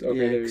Mutants. Okay,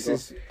 there you go.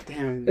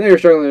 Damn. I think you're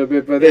struggling a little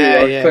bit, but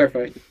there you go.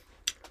 Clarify.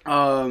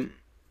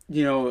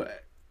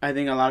 I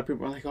think a lot of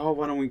people are like, oh,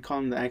 why don't we call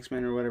them the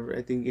X-Men or whatever?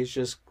 I think it's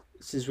just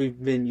since we've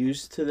been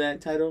used to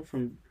that title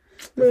from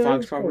the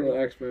Fox property. The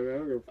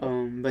X-Men,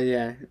 man. But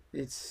yeah,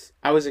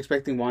 I was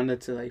expecting Wanda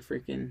to like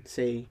freaking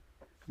say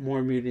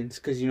more mutants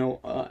because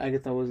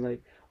Agatha was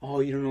like, oh,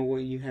 you don't know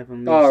what you have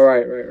unleashed. Oh,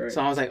 right.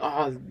 So I was like,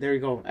 oh, there you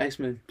go,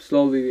 X-Men.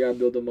 Slowly, you gotta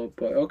build them up,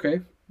 but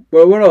okay.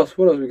 Well, what else?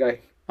 What else we got?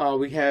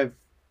 We have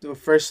the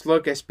first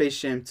look at Space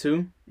Jam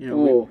 2.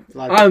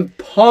 I'm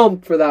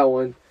pumped for that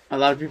one. A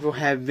lot of people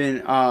have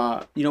been,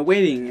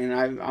 waiting, and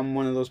I'm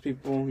one of those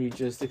people. You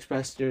just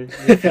expressed your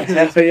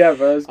yeah,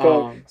 bro. Let's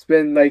go. It's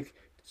been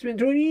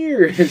 20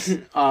 years.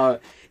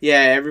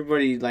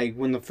 Everybody, like,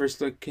 when the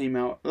first look came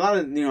out, a lot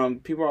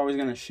of, people are always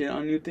going to shit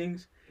on new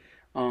things.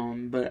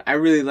 But I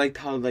really liked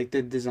how, like,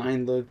 the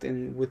design looked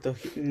and with the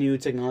new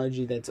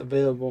technology that's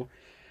available.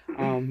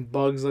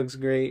 Bugs looks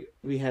great.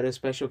 We had a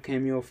special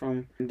cameo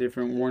from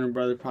different Warner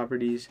Brother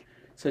properties,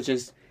 such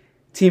as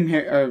Team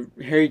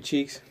Hairy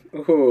Cheeks.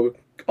 Ooh,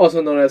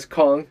 also known as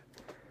Kong.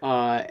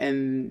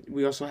 And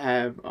we also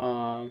have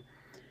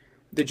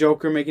the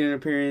Joker making an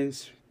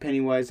appearance,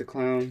 Pennywise the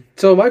Clown.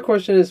 So my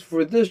question is,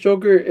 for this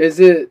Joker, is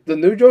it the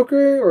new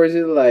Joker, or is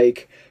it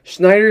like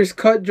Schneider's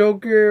cut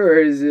Joker, or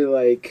is it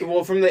like...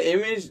 Well, from the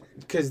image,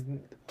 because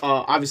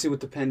obviously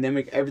with the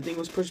pandemic, everything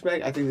was pushed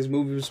back. I think this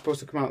movie was supposed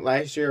to come out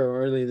last year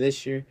or early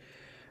this year.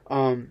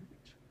 And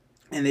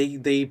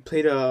they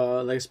played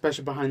a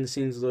special behind the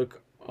scenes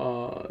look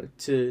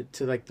to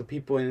like the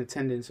people in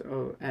attendance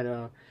at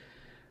a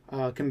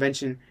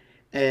convention,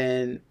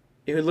 and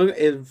it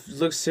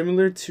looks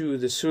similar to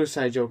the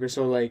Suicide Joker,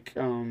 so like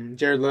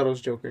Jared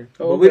Leto's Joker.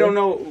 Oh, but we don't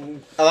know.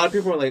 A lot of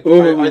people are like,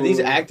 are these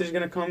actors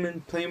gonna come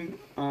and play him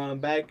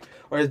back,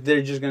 or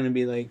they're just gonna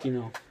be like, I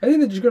think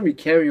they're just gonna be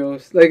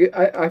cameos. Like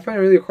I find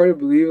it really hard to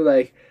believe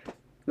like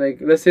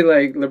let's say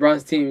like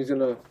LeBron's team is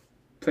gonna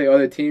play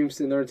other teams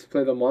in order to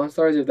play the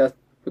Monstars, if that's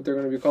what they're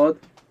gonna be called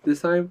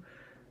this time.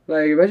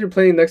 Like, imagine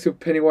playing next to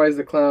Pennywise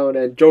the Clown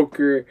and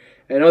Joker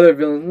and other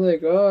villains. I'm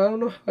like, oh, I don't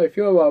know how I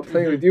feel about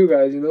playing with you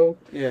guys,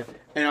 Yeah.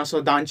 And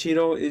also, Don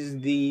Cheadle is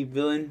the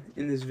villain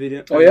in this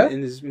video. Oh, yeah?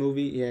 In this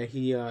movie. Yeah,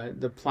 he,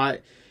 the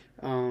plot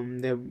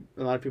that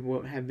a lot of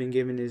people have been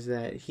given is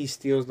that he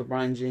steals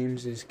LeBron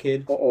James'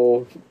 kid.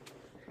 Uh-oh.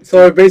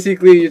 So,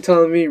 basically, you're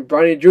telling me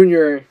Bronny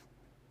Jr.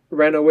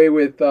 ran away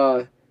with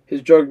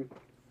his drug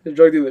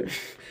dealer?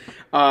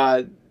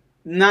 Not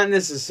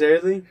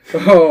necessarily.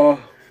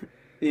 Oh.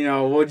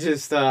 We'll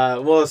just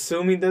we'll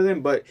assume he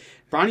doesn't, but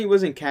Bronny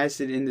wasn't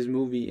casted in this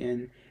movie,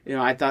 and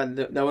I thought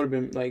that would have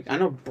been like, I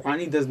know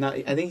Bronny does not.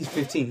 I think he's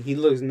 15. He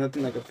looks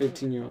nothing like a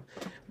 15-year-old,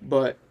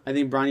 but I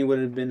think Bronny would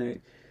have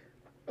been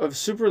a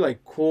super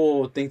like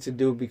cool thing to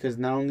do, because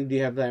not only do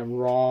you have that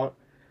raw,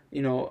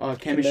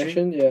 chemistry,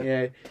 connection,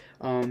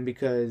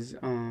 because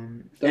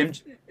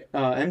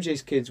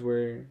MJ's kids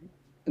were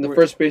in the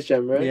first Space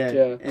Jam, right?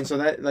 Yeah, and so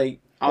that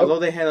although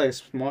they had a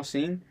small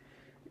scene.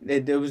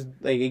 It was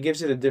it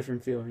gives it a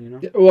different feel,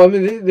 Yeah, well, I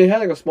mean, they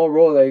had a small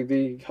role,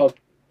 they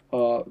helped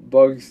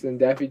Bugs and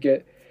Daffy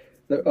get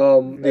the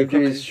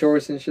MJ's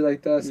shorts and shit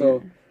like that.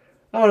 So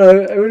I don't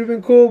know. It would have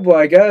been cool, but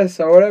I guess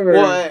or whatever.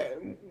 Well,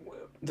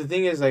 the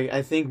thing is, like,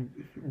 I think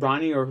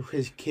Ronnie or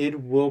his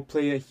kid will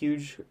play a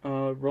huge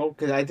role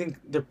because I think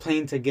they're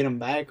playing to get him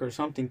back or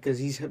something because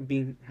he's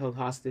being held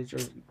hostage or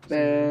something.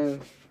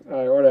 Man, all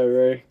right,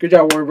 whatever. Good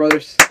job, Warner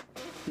Brothers.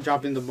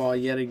 Dropping the ball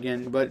yet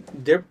again, but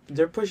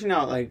they're pushing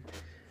out like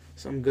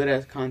some good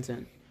ass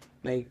content,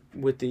 like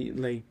with the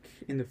like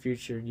in the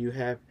future you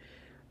have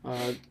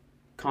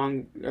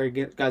Kong or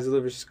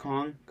Godzilla vs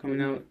Kong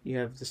coming out. You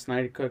have the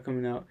Snyder Cut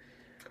coming out.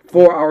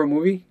 4-hour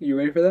movie. You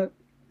ready for that?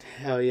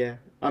 Hell yeah!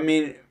 I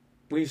mean,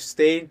 we've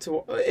stayed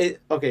to it.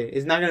 Okay,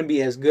 it's not gonna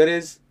be as good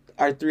as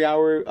our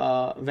 3-hour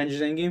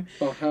Avengers Endgame.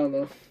 Oh hell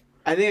no!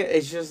 I think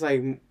it's just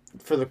like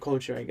for the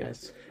culture, I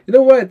guess. You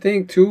know what I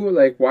think too?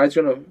 Like why it's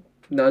gonna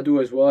not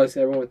do as well as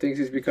everyone thinks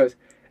is because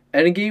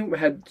Endgame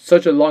had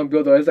such a long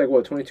build up. It's like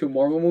what 22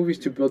 Marvel movies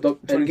to build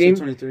up 22, Endgame.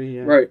 23,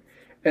 yeah. Right,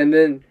 and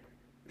then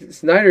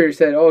Snyder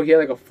said, "Oh, he had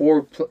like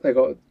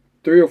a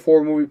 3 or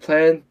 4 movie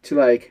plan to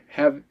like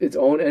have its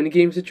own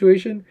Endgame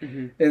situation."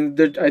 Mm-hmm.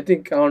 And I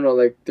think I don't know,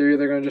 like they're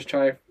gonna just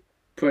try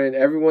put in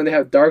everyone. They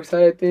have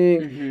Darkseid, I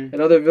think, Mm-hmm.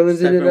 and other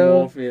villains in it now.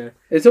 Wolf, yeah.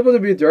 It's supposed to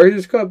be a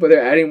director's cut, but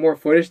they're adding more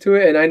footage to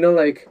it. And I know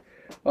like,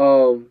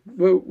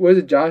 what was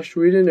it, Josh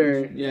Whedon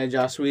or yeah,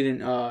 Josh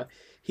Whedon.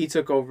 He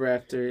took over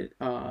after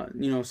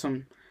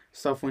some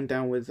stuff went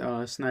down with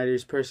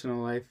Snyder's personal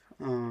life.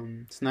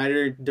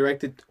 Snyder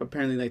directed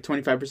apparently like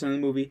 25% of the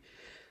movie.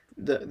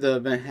 The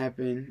event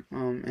happened,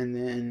 and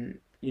then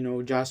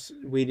Josh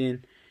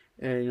Whedon,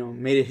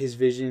 made it his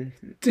vision.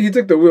 he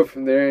took the wheel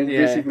from there and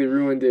basically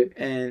ruined it.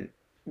 And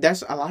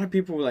that's a lot of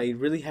people like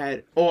really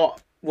had. Oh,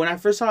 when I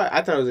first saw it,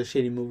 I thought it was a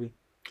shitty movie.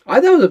 I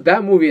thought it was a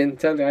bad movie, and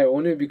technically I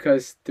own it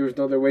because there was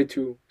no other way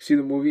to see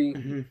the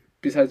movie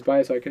besides buy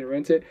it, so I couldn't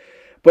rent it.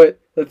 But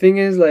the thing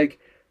is, like,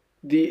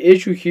 the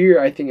issue here,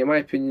 I think, in my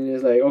opinion,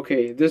 is like,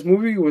 okay, this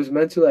movie was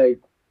meant to like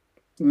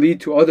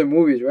lead to other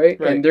movies, right?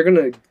 And they're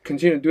gonna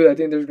continue to do that. I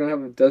think they're gonna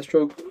have a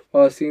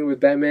Deathstroke scene with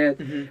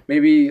Batman.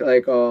 Maybe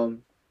like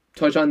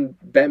touch on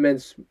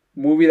Batman's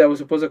movie that was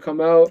supposed to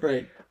come out.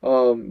 Right.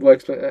 We'll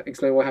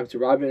explain what happened to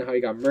Robin, how he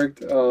got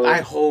murked.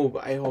 I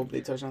hope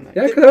they touch on that.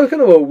 Yeah, because that was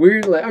kind of a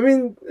weird. Like, I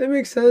mean, it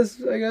makes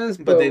sense, I guess.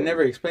 But they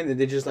never explained it.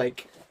 They just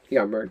like he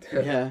got murked.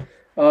 Yeah.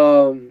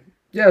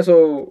 Yeah.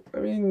 So I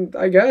mean,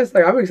 I guess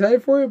like I'm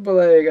excited for it, but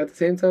like at the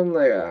same time,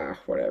 like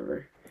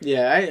whatever.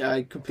 Yeah,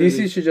 I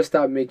completely. DC should just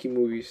stop making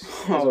movies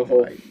as a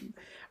whole.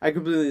 I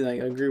completely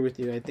like agree with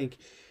you. I think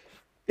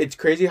it's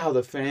crazy how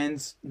the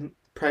fans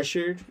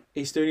pressured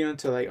a studio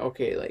to like,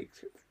 okay, like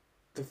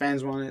the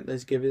fans want it,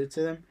 let's give it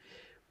to them.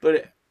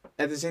 But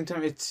at the same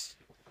time, it's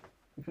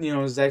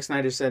Zack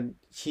Snyder said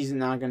he's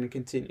not going to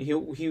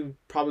continue. He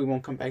probably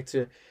won't come back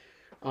to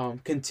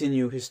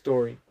continue his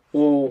story.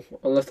 Well,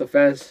 unless the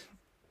fans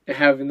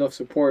have enough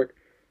support.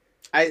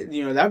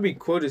 That'd be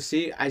cool to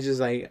see. I just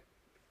like.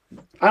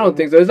 I don't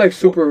think so. It's like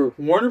super.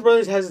 Warner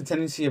Brothers has a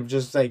tendency of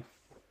just like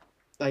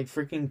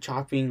freaking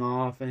chopping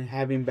off and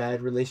having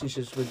bad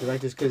relationships with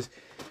directors because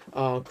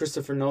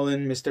Christopher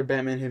Nolan, Mr.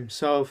 Batman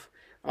himself,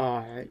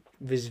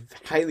 was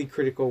highly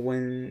critical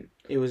when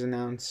it was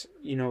announced.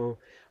 A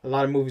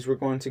lot of movies were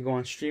going to go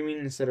on streaming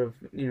instead of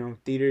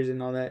theaters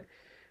and all that.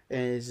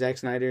 And Zack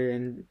Snyder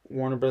and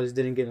Warner Brothers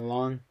didn't get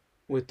along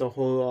with the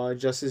whole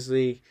Justice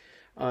League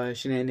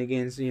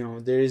shenanigans.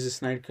 There is a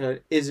Snyder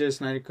Cut. Is there a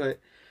Snyder Cut?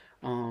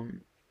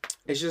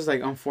 It's just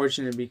like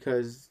unfortunate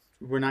because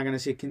we're not gonna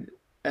see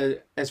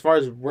as far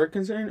as we're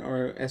concerned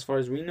or as far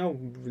as we know,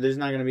 there's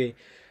not gonna be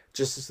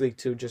Justice League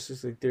 2,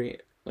 Justice League 3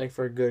 like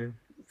for a good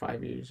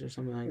 5 years or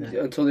something like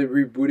that until they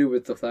reboot it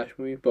with the Flash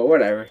movie. But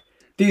whatever.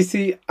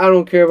 DC, I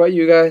don't care about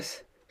you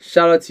guys.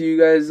 Shout out to you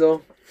guys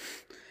though.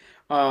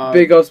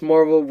 Big ups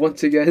Marvel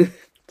once again.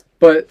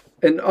 But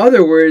in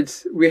other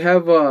words, we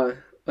have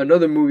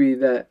another movie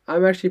that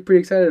I'm actually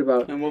pretty excited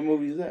about. And what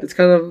movie is that? It's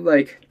kind of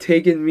like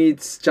Taken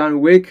meets John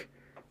Wick.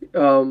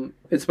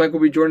 It's Michael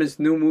B. Jordan's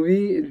new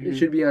movie. It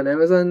should be on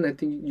Amazon. I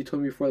think you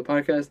told me before the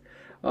podcast.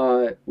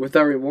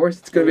 Without Remorse.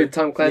 It's gonna be a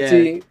Tom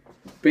Clancy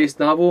based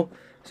novel.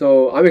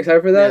 So I'm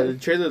excited for that. Yeah, the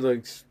trailer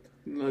looks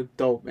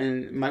dope,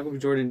 and Michael B.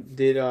 Jordan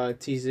did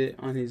tease it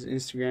on his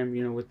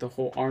Instagram. With the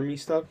whole army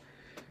stuff.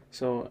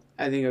 So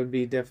I think it would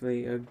be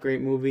definitely a great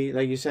movie.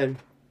 Like you said,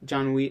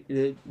 John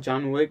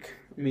Wick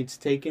meets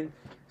Taken.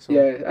 So.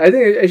 Yeah, I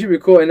think it should be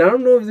cool. And I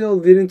don't know if they'll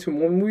lead into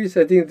more movies.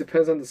 I think it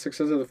depends on the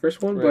success of the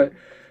first one, but.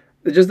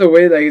 Just the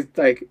way like it's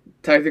like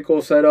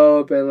tactical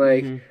setup and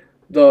like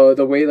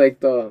the way like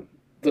the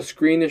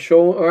screen is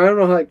shown, or I don't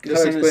know how to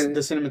explain it.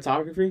 The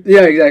cinematography.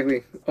 Yeah,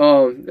 exactly.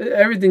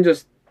 Everything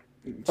just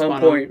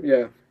on point.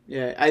 Yeah.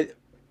 Yeah,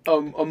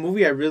 a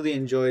movie I really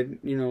enjoyed.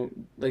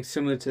 Like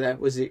similar to that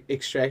was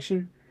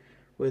Extraction.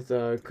 With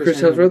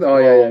Chris Hemsworth. Oh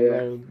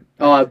yeah.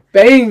 Oh, a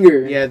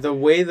banger. Yeah, the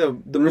way the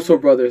Russo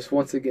brothers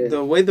once again.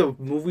 The way the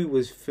movie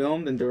was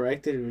filmed and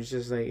directed, it was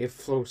just like it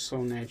flowed so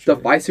naturally.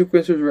 The fight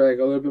sequences were like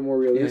a little bit more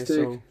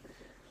realistic.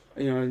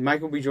 Yeah, so,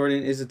 Michael B.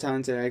 Jordan is a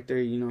talented actor.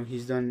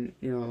 He's done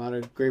a lot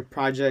of great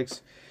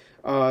projects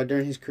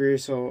during his career.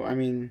 So I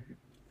mean,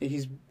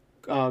 he's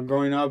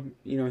growing up,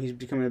 he's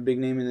becoming a big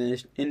name in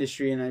the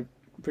industry, and I'm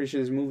pretty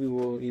sure this movie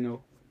will,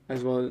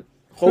 as well,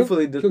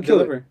 hopefully he'll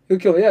deliver. It. He'll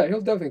kill it. Yeah,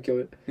 he'll definitely kill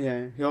it.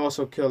 Yeah, he'll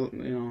also kill,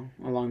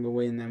 along the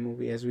way in that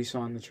movie, as we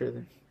saw in the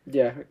trailer.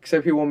 Yeah,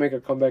 except he won't make a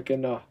comeback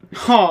in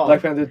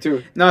Black Panther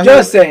 2. No,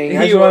 just saying.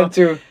 I just wanted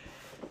to.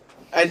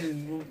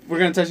 We're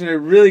gonna touch on it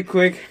really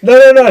quick. No.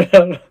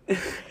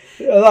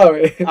 Allow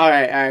it. All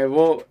right.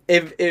 Well,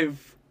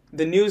 if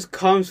the news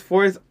comes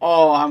forth,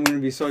 I'm gonna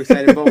be so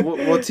excited. But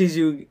we'll tease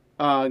you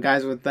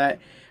guys with that.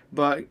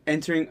 But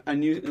entering a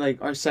new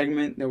our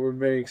segment that we're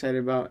very excited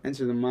about,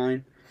 Enter the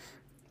Mind.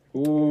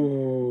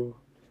 Ooh.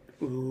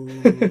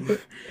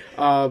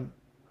 I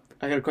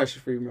got a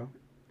question for you, bro.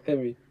 Hit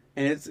me.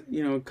 And it's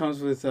it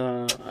comes with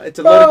it's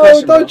a loaded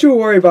question. Don't you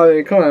worry about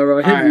it. Come on,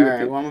 bro. All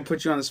right. Well, I'm gonna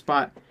put you on the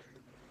spot.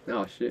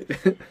 Oh shit.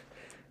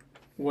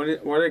 What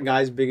are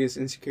guys' biggest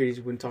insecurities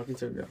when talking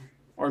to a girl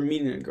or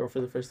meeting a girl for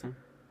the first time?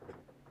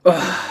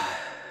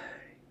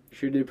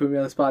 Sure did put me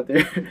on the spot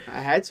there.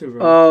 I had to,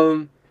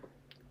 bro.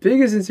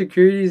 Biggest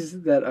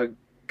insecurities that a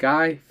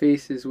guy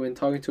faces when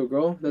talking to a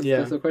girl.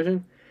 That's the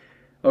question.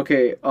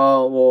 Okay.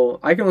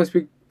 Well, I can only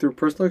speak through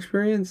personal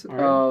experience.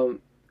 Right.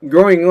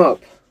 Growing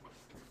up,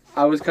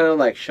 I was kind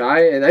of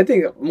shy, and I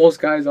think most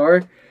guys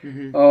are.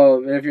 Mm-hmm.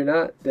 And if you're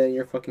not, then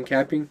you're fucking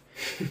capping.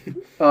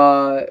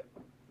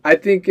 I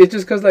think it's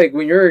just because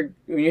when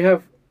you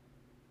have,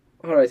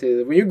 how do I say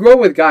this? When you grow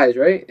with guys,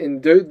 right,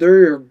 and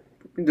they're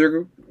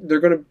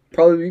gonna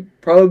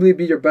probably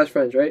be your best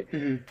friends, right?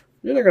 Mm-hmm.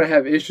 You're not gonna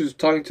have issues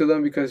talking to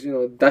them because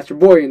that's your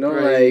boy,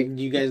 right.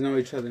 You guys know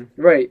each other,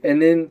 right?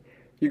 And then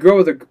you grow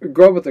up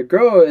with a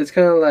girl. It's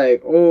kind of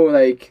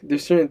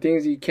there's certain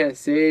things you can't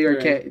say or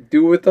can't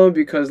do with them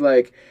because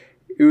it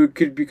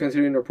could be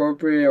considered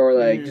inappropriate or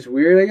just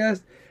weird, I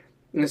guess.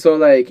 And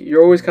so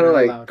you're always kind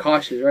of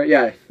cautious, right?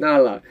 Yeah, not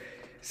allowed.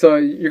 So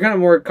you're kind of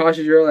more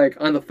cautious. You're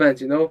on the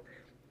fence,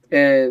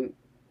 and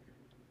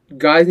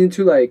guys need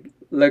to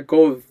let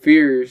go of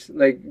fears,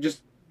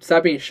 just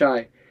stop being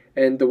shy.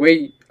 And the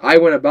way I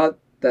went about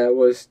that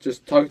was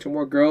just talking to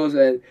more girls.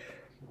 And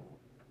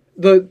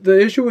the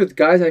issue with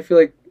guys, I feel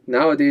like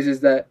nowadays, is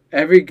that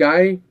every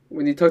guy,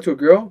 when they talk to a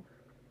girl,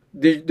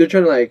 they're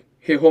trying to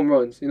hit home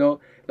runs,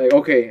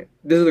 okay,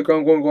 this is the girl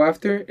I'm going to go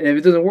after, and if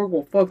it doesn't work,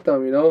 well, fuck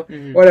them,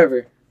 Mm-hmm.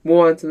 Whatever, move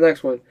on to the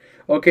next one.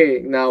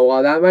 Okay, now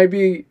while that might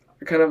be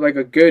kind of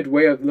a good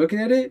way of looking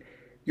at it,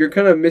 you're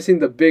kind of missing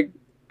the big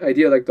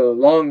idea, the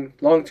long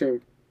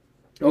term.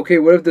 Okay,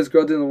 what if this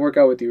girl doesn't work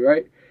out with you,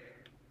 right?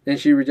 And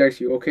she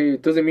rejects you. Okay,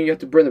 it doesn't mean you have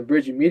to burn the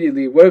bridge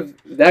immediately. What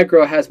if that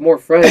girl has more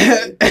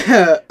friends?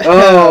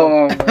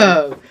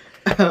 Oh,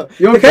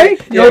 you okay?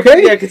 You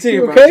okay? Yeah,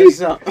 continue, bro. Okay?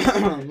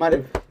 Just, might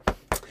have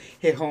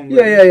hit home.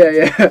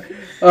 Yeah.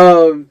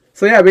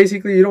 So yeah,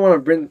 basically, you don't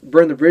want to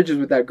burn the bridges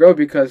with that girl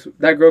because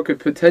that girl could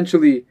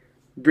potentially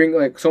bring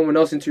someone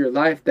else into your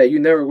life that you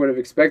never would have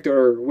expected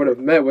or would have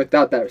met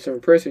without that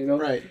certain person,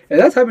 Right. And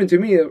that's happened to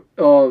me.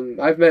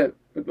 I've met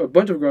a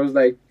bunch of girls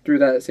through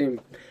that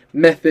same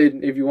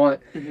method, if you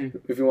want,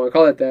 if you want to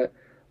call it that.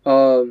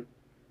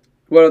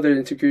 What other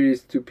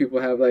insecurities do people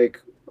have? I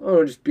don't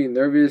know, just being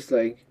nervous,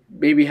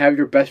 maybe have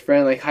your best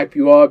friend hype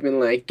you up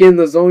and get in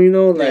the zone,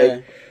 your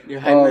hype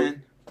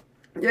man.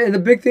 Yeah, and the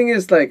big thing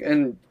is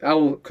and I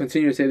will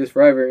continue to say this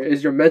forever,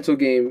 is your mental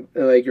game,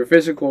 your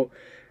physical,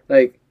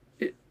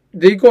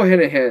 they go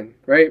hand in hand,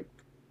 right?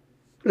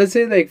 Let's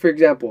say for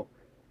example,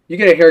 you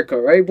get a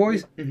haircut, right,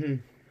 boys? Mm-hmm.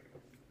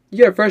 You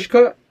get a fresh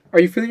cut. Are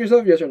you feeling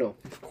yourself? Yes or no?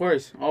 Of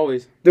course,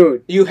 always,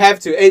 dude. You have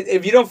to.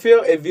 If you don't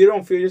feel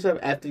yourself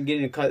after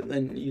getting a cut,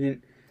 then you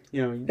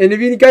didn't. And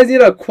if you guys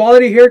need a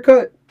quality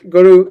haircut,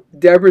 go to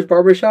Deborah's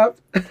Barbershop.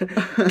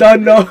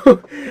 Don't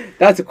know.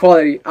 That's a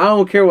quality. I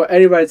don't care what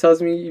anybody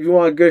tells me. If you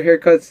want good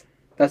haircuts,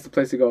 that's the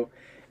place to go.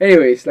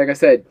 Anyways, like I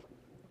said,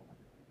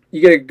 you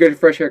get a good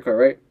fresh haircut,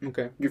 right?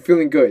 Okay. You're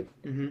feeling good.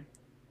 Mm-hmm.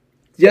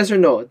 Yes or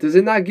no? Does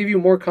it not give you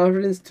more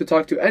confidence to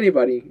talk to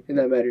anybody in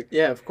that matter?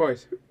 Yeah, of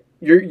course.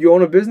 You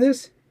own a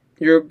business.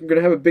 You're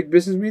gonna have a big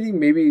business meeting.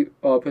 Maybe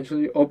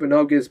potentially open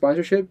up, get a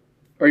sponsorship.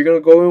 Are you gonna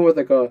go in with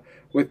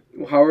with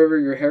however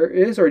your hair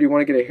is, or do you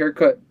want to get a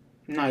haircut?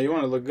 No, you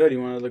want to look good.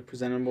 You want to look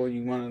presentable.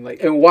 You want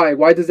to And why?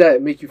 Why does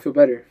that make you feel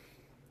better?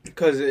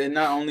 Because it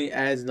not only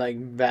adds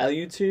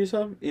value to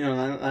yourself,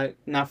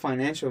 not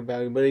financial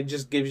value, but it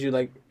just gives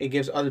you it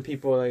gives other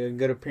people a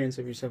good appearance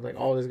of yourself.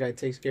 This guy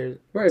takes care of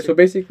it. Right. So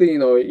basically,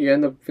 you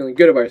end up feeling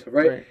good about yourself,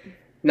 right?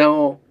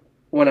 Now,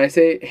 when I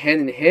say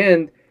hand in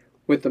hand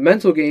with the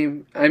mental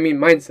game, I mean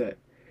mindset.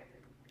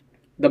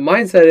 The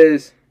mindset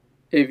is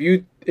if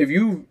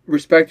you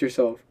respect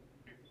yourself,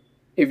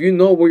 if you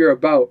know what you're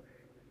about,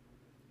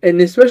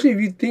 and especially if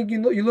you think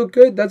you look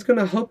good, that's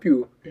gonna help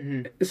you.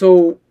 Mm-hmm.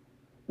 So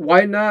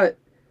why not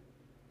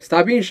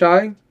stop being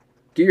shy,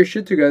 get your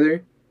shit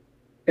together,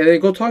 and then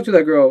go talk to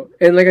that girl.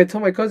 And I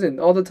tell my cousin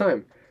all the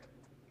time,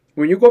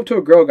 when you go up to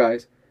a girl,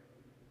 guys,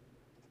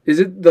 is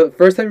it the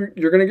first time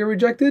you're gonna get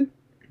rejected?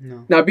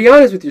 No. Now be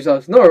honest with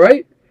yourselves. No,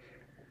 right?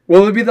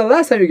 Will it be the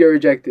last time you get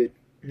rejected?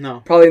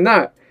 No. Probably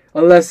not,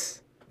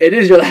 unless it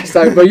is your last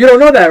time. But you don't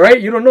know that,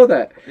 right? You don't know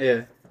that.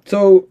 Yeah.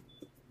 So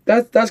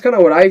that's kind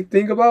of what I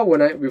think about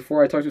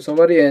before I talk to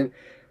somebody. And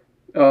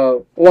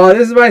while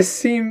this might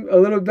seem a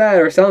little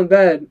bad or sound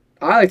bad,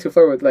 I like to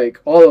flirt with like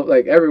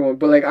everyone,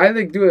 but like I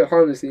like do it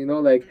harmlessly, you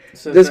know, like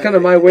so this kind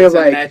of my way of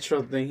like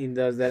natural thing he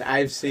does that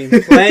I've seen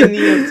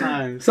plenty of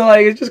times. So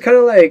like it's just kind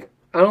of like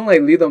I don't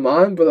like lead them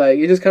on, but like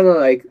it just kind of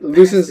like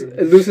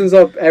loosens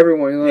up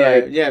everyone, you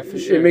know, yeah, for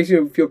sure. It makes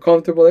you feel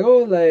comfortable, like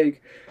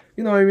like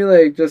you know what I mean,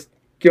 like just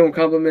give them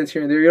compliments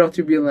here and there. You don't have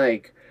to be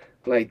like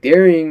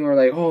daring or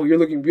like, oh, you're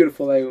looking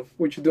beautiful, like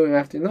what you doing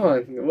after? No,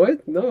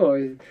 what?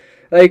 No,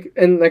 like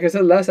and like I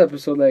said last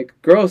episode, like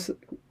girls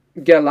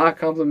get a lot of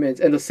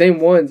compliments and the same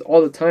ones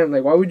all the time.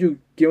 Like why would you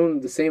give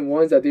them the same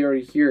ones that they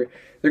already hear?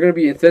 They're gonna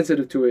be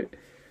insensitive to it.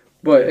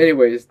 But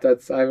anyways,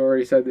 I've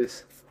already said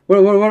this.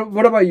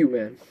 What about you,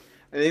 man?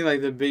 I think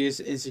like the biggest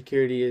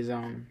insecurity is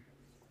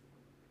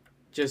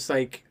just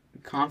like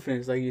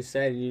confidence, like you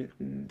said.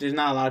 There's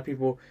not a lot of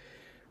people,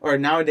 or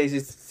nowadays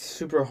it's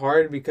super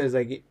hard because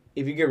like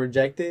if you get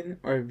rejected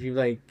or if you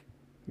like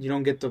you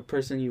don't get the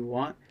person you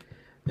want,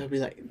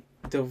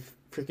 they'll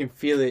freaking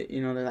feel it,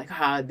 you know. They're like,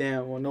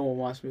 damn, well, no one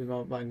wants me,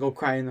 but go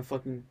cry in the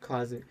fucking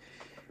closet.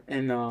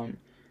 And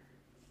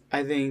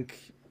I think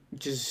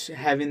just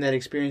having that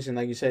experience, and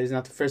like you said, it's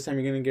not the first time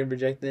you're gonna get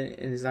rejected,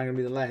 and it's not gonna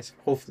be the last.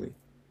 Hopefully,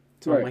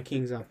 to all my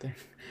kings out there.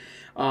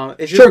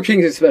 It's just,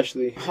 kings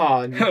especially.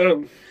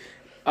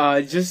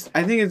 Just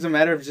I think it's a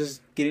matter of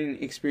just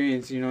getting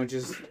experience, you know.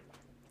 Just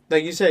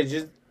like you said,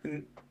 just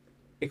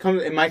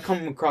it might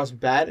come across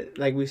bad,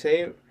 like we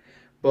say,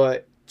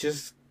 but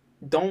just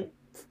don't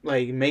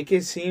like make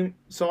it seem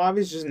so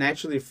obvious. Just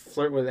naturally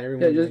flirt with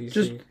everyone.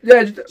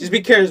 Yeah, just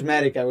be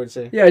charismatic, I would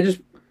say. Yeah, just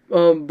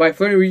by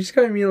flirting, we just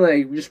kind of mean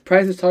like just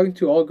practice talking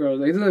to all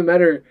girls. Like it doesn't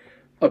matter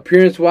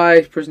appearance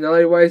wise,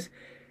 personality wise.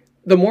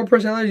 The more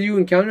personalities you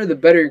encounter, the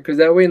better, because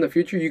that way in the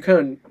future you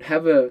kind of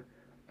have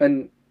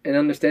an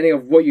understanding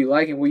of what you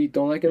like and what you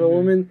don't like in a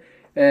woman,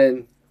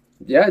 and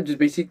yeah, just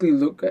basically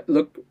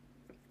look.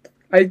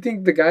 I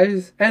think the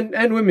guys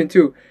and women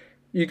too,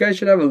 you guys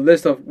should have a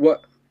list of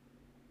what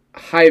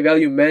high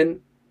value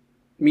men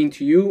mean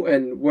to you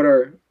and what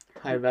are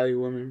high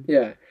value women.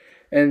 Yeah,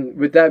 and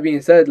with that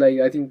being said, like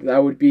I think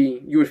that would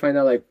be, you would find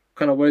out like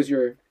kind of what is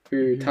your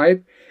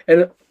type.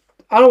 And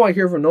I don't want to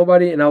hear from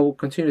nobody, and I will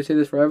continue to say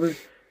this forever.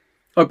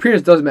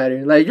 Appearance does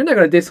matter. Like you're not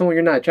gonna date someone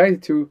you're not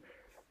attracted to,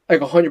 like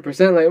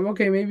 100%. Like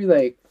okay, maybe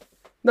like,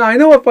 no, I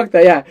know what, fuck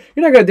that. Yeah,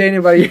 you're not gonna date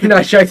anybody you're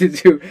not attracted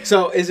to.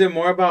 So is it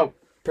more about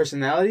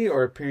personality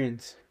or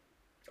appearance?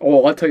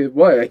 Oh, I'll tell you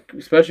what. Like,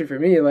 especially for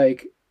me,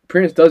 like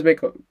appearance does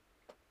make a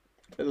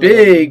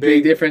big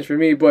difference for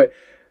me. But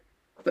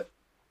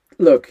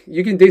look,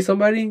 you can date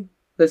somebody.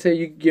 Let's say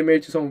you get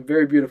married to someone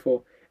very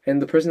beautiful,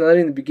 and the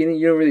personality in the beginning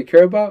you don't really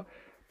care about,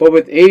 but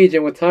with age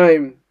and with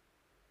time,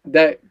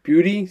 that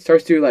beauty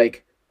starts to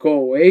like go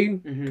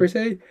away per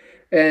se,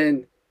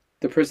 and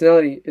the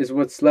personality is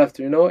what's left,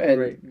 you know.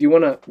 And you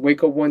want to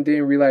wake up one day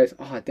and realize,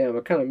 oh damn, I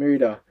kind of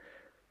married a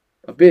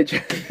bitch.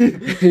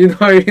 You know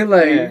what I mean?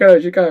 Like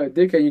you kind of a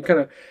dick, and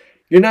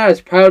you're not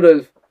as proud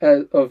of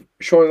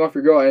showing off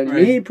your girl. And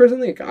me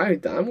personally,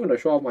 I'm gonna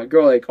show off my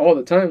girl like all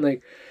the time,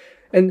 like.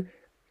 And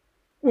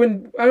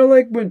when I don't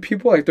like when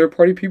people like third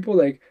party people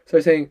like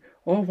start saying,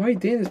 oh, why are you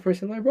dating this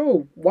person? Like,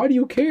 bro, why do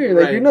you care?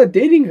 Like, you're not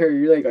dating her.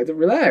 You're like,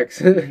 relax.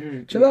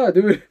 Chill out,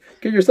 dude.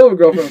 Get yourself a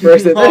girlfriend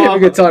first, and then we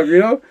can talk, you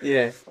know?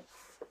 Yeah.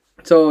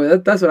 So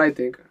that's what I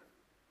think.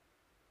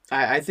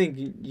 I think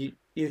you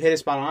hit a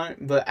spot on,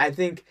 but I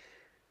think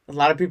a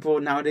lot of people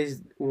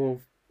nowadays will,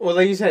 well,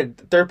 like you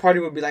said, third party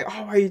would be like,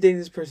 oh, why are you dating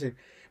this person?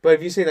 But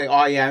if you say like,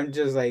 oh yeah, I'm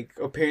just like,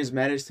 appearance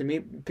matters to me,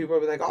 people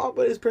will be like, oh,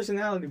 but his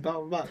personality, blah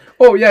blah blah.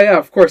 Oh yeah,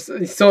 of course.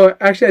 So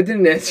actually, I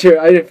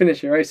didn't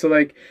finish it, right? So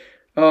like,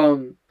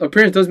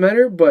 appearance does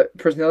matter, but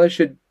personality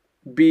should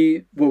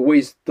be what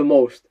weighs the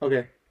most.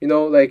 Okay. You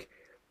know, like,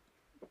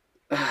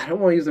 I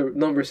don't want to use the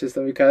number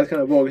system because that's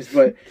kind of bogus,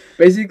 but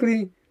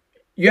basically,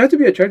 you have to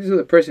be attracted to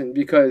the person,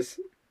 because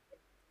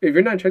if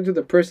you're not attracted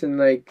to the person,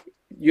 like,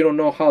 you don't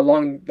know how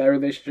long that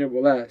relationship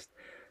will last.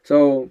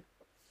 So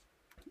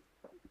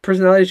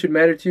personality should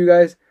matter to you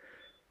guys,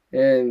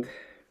 and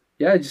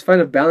yeah, just find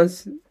a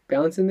balance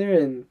in there,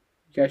 and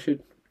you guys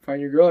should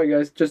find your girl. I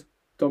guess just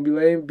don't be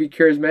lame, be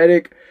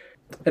charismatic,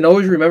 and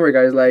always remember,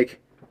 guys,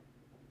 like,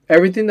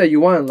 everything that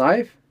you want in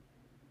life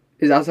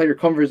is outside your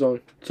comfort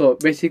zone. So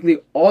basically,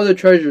 all the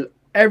treasures,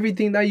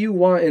 everything that you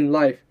want in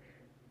life,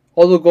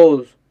 all the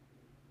goals,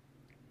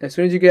 as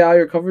soon as you get out of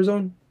your comfort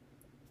zone,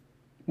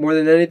 more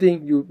than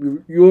anything,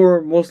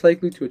 you're most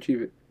likely to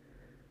achieve it.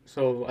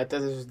 So I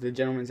thought this was the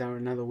gentleman's hour,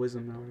 not the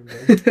wisdom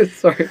hour.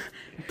 Sorry.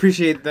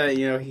 Appreciate that.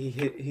 You know,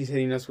 he's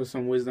hitting us with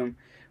some wisdom,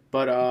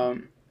 but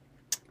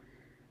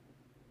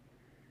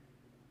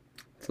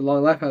it's a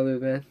long life I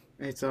live, man.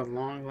 It's a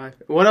long life.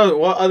 What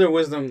other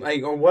wisdom,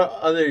 like, or what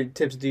other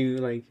tips do you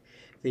like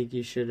think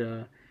you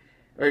should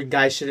or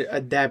guys should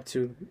adapt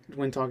to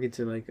when talking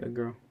to like a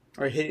girl,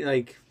 or hit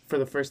like for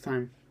the first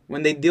time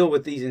when they deal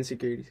with these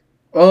insecurities?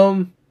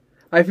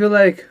 I feel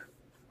like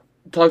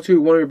talk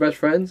to one of your best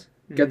friends.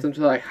 Get them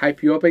to like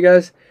hype you up, I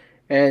guess,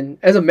 And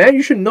as a man,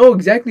 you should know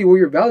exactly where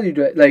you're valued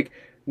at. Like,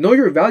 know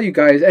your value,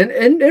 guys.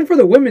 And for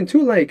the women,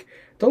 too, like,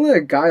 don't let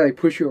a guy, like,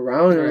 push you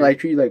around or, like,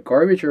 treat you like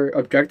garbage or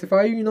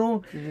objectify you, you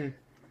know? Mm-hmm.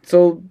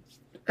 So,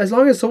 as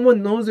long as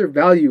someone knows their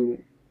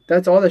value,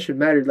 that's all that should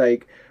matter.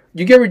 Like,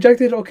 you get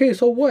rejected, okay,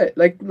 so what?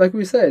 Like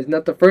we said, it's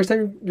not the first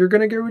time you're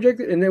going to get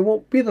rejected, and it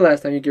won't be the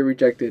last time you get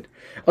rejected.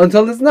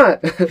 Until it's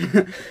not.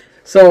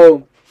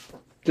 So,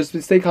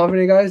 just stay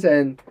confident, guys,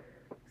 and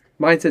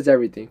mindset's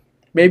everything.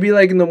 Maybe,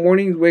 like, in the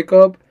morning, wake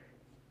up,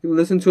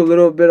 listen to a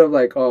little bit of,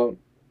 like,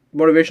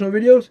 motivational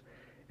videos,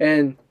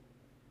 and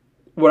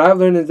what I've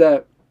learned is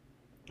that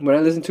when I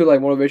listen to, like,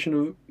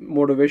 motivational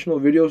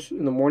videos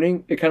in the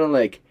morning, it kind of,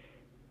 like,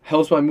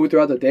 helps my mood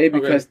throughout the day,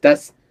 because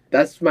that's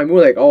my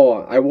mood. Like,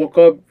 oh, I woke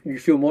up, you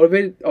feel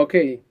motivated,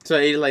 okay. So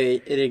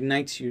it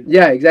ignites you.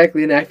 Yeah,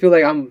 exactly, and I feel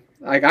like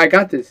I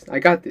got this,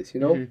 you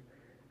know. Mm-hmm.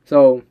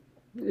 So,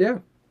 yeah.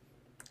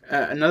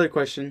 Another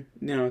question,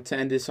 to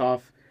end this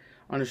off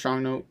on a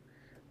strong note,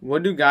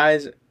 what do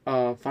guys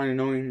find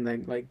annoying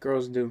like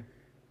girls do?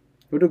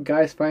 What do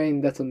guys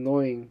find that's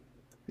annoying?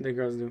 That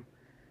girls do,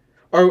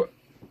 or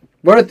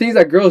what are things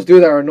that girls do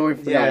that are annoying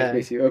for guys?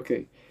 Basically,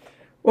 okay.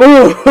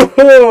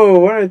 Oh,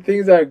 what are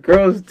things that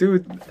girls do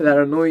that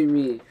annoy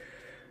me?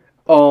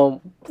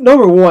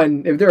 Number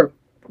one, if they're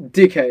a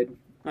dickhead.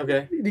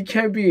 Okay. You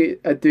can't be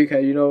a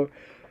dickhead, you know.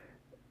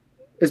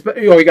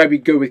 You gotta be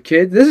good with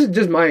kids. This is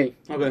just my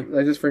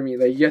like just for me.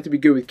 Like, you have to be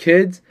good with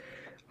kids.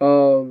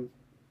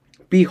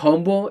 Be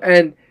humble,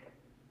 and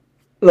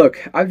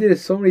look, I've dated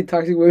so many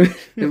toxic women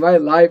in my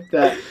life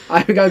that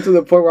I've gotten to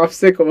the point where I'm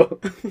sick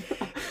of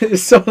them.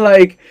 So,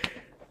 like,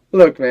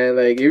 look, man,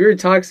 like, if you're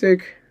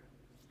toxic,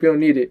 we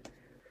don't need it.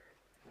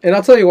 And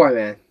I'll tell you why,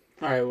 man.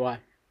 Alright, why?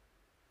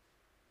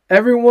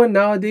 Everyone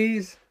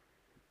nowadays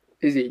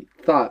is a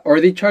thought. Or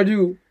they try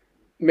to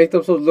make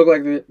themselves look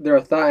like they're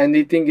a thought, and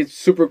they think it's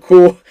super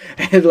cool.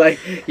 And, like,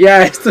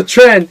 yeah, it's the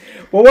trend.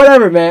 But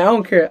whatever, man. I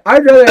don't care.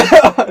 I'd rather...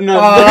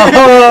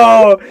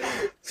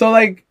 So,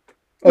 like...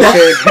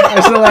 Okay.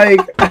 So,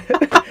 like...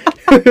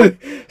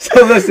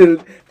 So,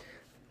 listen.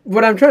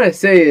 What I'm trying to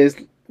say is,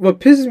 what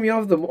pisses me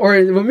off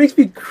or what makes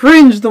me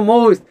cringe the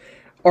most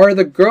are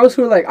the girls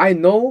who are like, I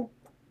know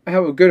I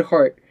have a good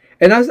heart.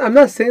 And I'm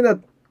not saying that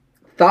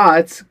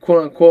thoughts,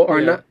 quote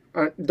unquote,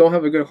 don't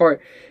have a good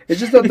heart. It's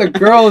just that the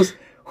girls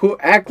who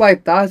act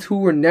like thoughts who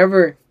were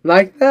never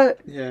like that.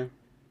 Yeah.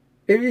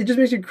 It just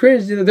makes you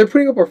cringe. They're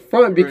putting up a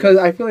front because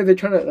I feel like they're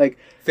trying to, like,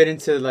 fit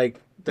into, like,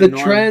 the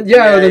trend.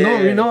 Yeah, the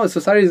norm. You know,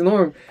 society's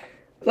norm.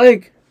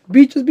 Like,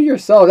 just be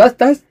yourself.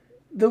 That's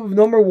the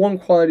number one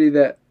quality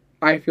that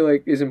I feel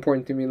like is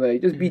important to me.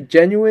 Like, just be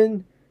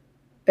genuine.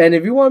 And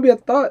if you want to be a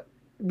thought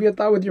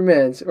with your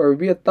mans, or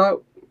be a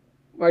thought.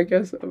 I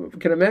guess,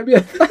 can a man be a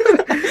thought?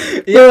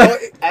 Yeah,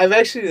 I've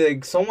actually,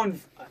 like,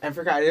 someone, I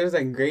forgot, it was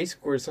like grade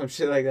school or some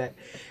shit like that.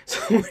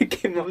 Someone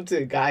came up to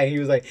a guy and he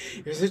was like,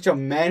 "You're such a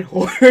man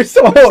whore," or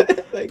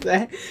something like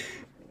that.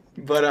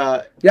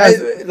 But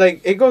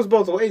like, it goes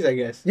both ways, I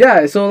guess.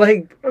 Yeah, so,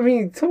 like, I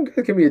mean, some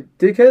guys can be a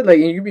dickhead, like,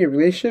 you can be in a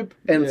relationship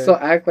and still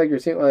act like you're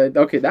saying, like,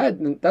 okay,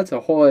 that's a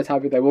whole other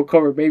topic that we'll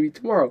cover maybe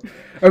tomorrow.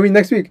 I mean,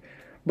 next week.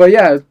 But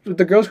yeah,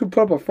 the girls who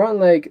put up a front,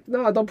 like,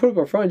 no, don't put up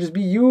a front. Just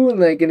be you, and,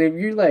 like, and if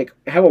you, like,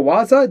 have a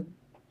wild side,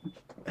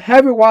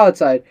 have your wild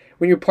side.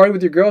 When you're partying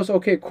with your girls,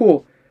 okay,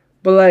 cool.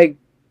 But, like,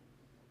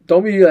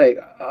 don't be like,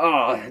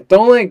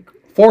 don't, like,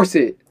 force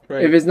it.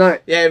 Right. If it's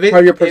not part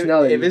of your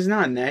personality. If it's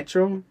not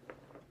natural,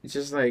 it's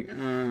just like,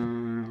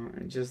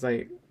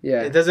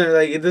 yeah. It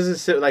doesn't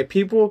sit, like,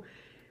 people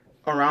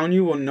around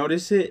you will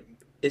notice it.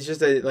 It's just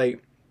that,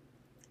 like,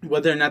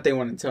 whether or not they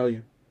want to tell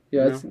you.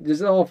 Yeah, it's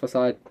just all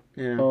facade.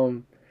 Yeah.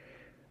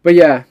 But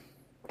yeah,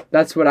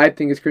 that's what I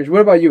think is cringe.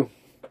 What about you?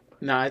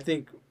 No, I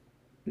think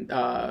this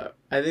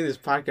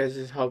podcast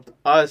has helped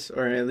us,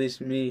 or at least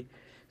me,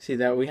 see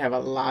that we have a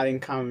lot in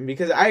common.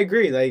 Because I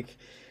agree, like,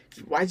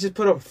 why just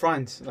put up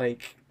front?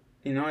 Like,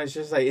 it's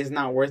just like, it's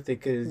not worth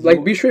it. Cause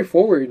like, be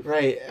straightforward.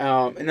 Right.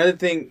 Another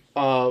thing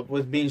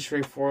with being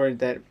straightforward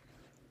that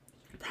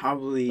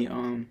probably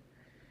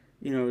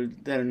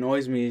that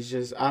annoys me is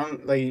just, I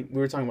don't, like, we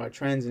were talking about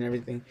trends and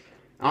everything.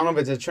 I don't know if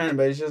it's a trend,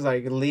 but it's just,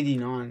 like,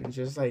 leading on. It's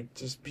just, like,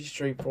 just be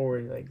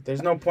straightforward. Like,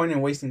 there's no point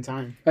in wasting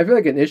time. I feel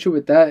like an issue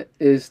with that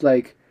is,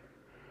 like,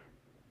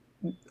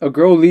 a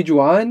girl will lead you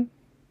on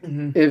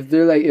if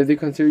they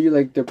consider you,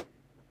 like, their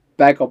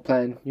backup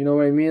plan. You know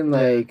what I mean?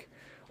 Like,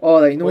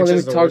 let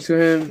me talk to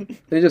him.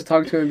 Let me just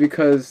talk to him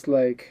because,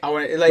 like,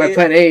 my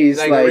plan A is,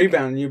 like, a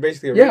rebound. You're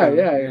basically a rebound.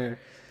 Yeah.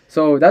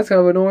 So that's kind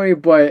of annoying,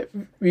 but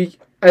we,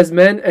 as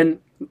men and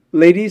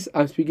ladies,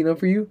 I'm speaking up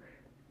for you,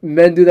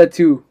 men do that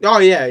too. Oh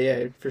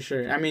yeah, for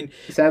sure. I mean,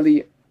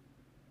 sadly,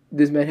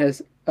 this man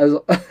has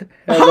what?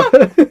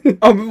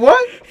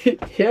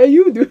 Yeah,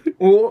 you, dude.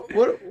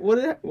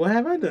 What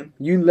have I done?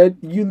 You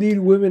lead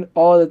women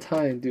all the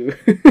time, dude.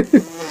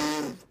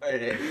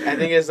 I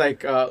think it's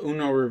like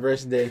Uno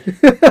reverse day.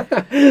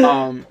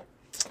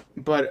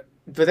 But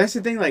that's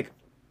the thing. Like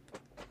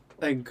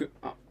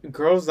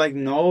girls, like,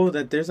 know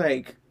that there's,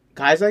 like,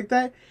 guys like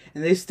that,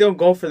 and they still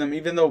go for them,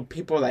 even though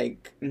people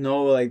like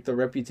know like the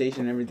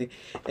reputation and everything.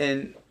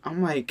 And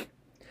I'm like,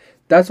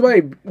 that's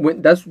why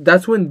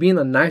that's when being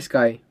a nice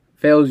guy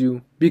fails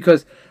you,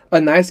 because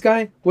a nice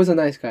guy was a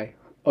nice guy,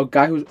 a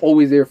guy who's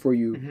always there for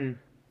you,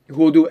 who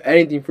will do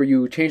anything for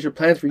you, change their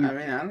plans for you. I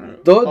mean, I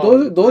don't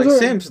know. Those like are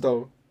simps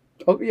though.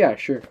 Oh yeah,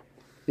 sure,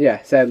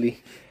 yeah,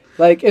 sadly,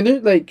 like, and they're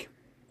like,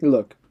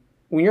 look,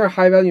 when you're a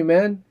high value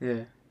man,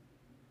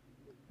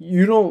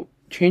 you don't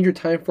change your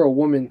time for a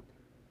woman.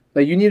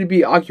 Like, you need to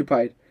be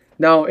occupied.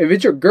 Now, if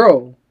it's your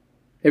girl,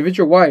 if it's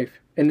your wife,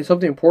 and it's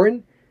something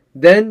important,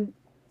 then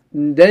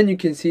you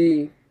can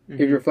see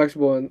if you're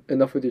flexible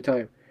enough with your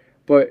time.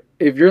 But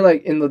if you're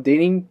like in the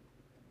dating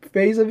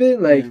phase of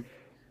it, like,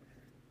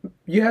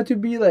 you have to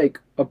be like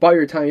about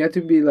your time. You have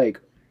to be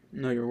like,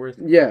 know your worth.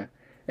 Yeah,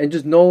 and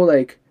just know,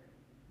 like,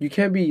 you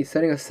can't be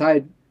setting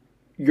aside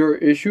your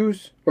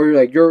issues or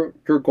like your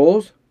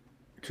goals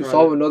to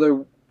solve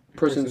another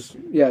person's.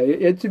 Yeah,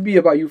 it to be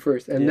about you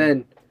first, and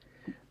then.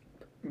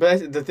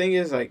 But the thing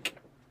is, like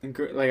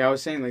I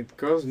was saying, like,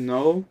 girls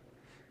know,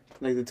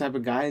 like, the type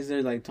of guys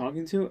they're, like,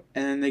 talking to,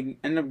 and then they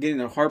end up getting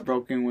their heart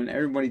broken when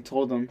everybody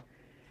told them.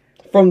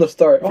 From the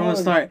start.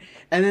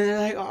 And then they're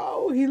like,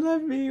 oh, he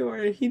left me, or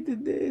he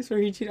did this, or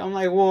he cheated. I'm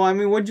like, well, I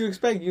mean, what'd you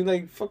expect? You,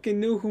 like, fucking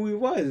knew who he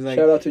was. Like,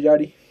 shout out to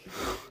Yachty.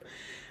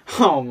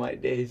 Oh, my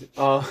days.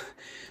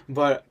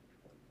 But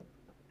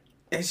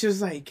it's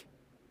just, like,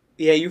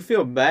 yeah, you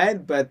feel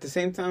bad, but at the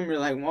same time, you're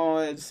like, well,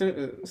 it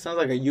sounds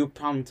like a you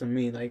problem to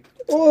me. Like,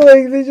 well,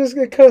 like,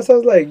 it kind of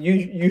sounds like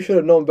you should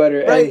have known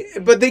better. Right,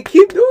 but they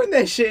keep doing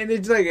that shit, and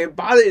it's like, it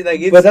bothers,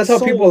 like, it's. But that's how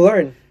people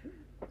learn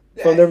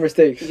from their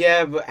mistakes.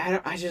 Yeah, but I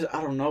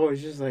don't know.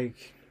 It's just like.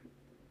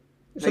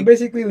 So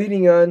basically,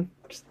 leading on,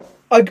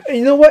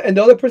 you know what? And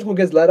the other person who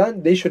gets led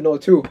on, they should know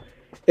too.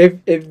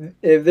 If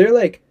they're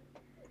like,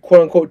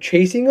 quote unquote,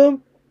 chasing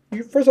them,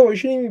 first of all, you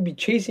shouldn't even be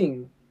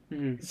chasing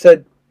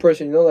said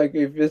person. You know, like,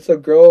 if it's a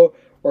girl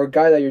or a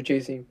guy that you're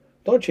chasing,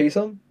 don't chase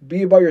them.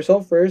 Be about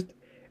yourself first,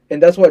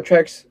 and that's what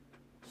attracts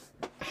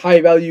high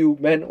value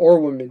men or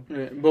women.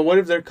 Right. But what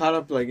if they're caught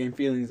up, like, in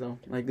feelings though?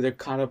 Like, they're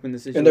caught up in the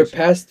situation. In their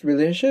past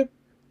relationship?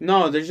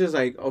 No, they're just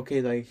like,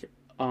 okay, like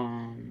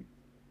you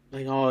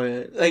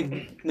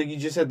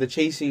just said, the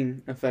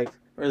chasing effect,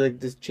 or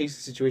like this chasing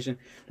situation.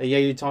 Like, yeah,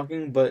 you're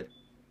talking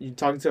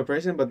to a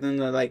person, but then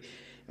they're like,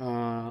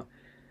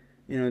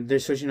 they're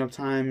switching up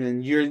time,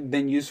 and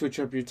you switch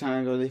up your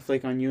time, or they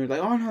flake on you.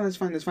 Like, oh no, that's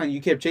fine. You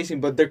kept chasing,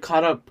 but they're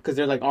caught up because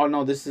they're like, oh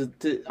no,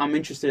 I'm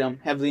interested. I'm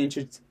heavily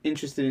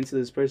interested into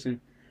this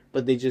person,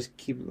 but they just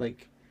keep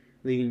like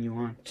leading you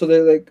on. So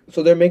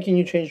they're making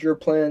you change your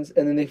plans,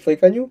 and then they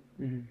flake on you.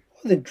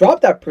 Oh, they drop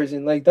that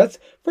person. Like, that's,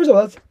 first of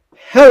all, that's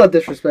hella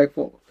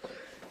disrespectful.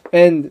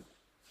 And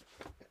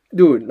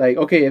dude, like,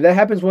 okay, if that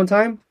happens one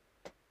time,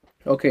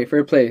 okay,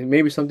 fair play.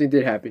 Maybe something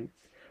did happen.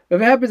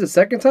 If it happens a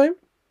second time.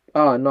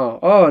 Oh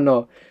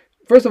no.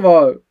 First of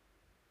all,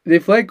 they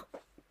flake,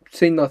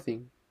 say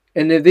nothing.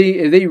 And if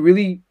they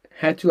really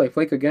had to, like,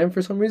 flake again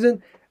for some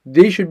reason,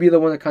 they should be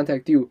the one to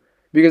contact you.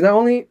 Because not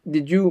only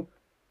did you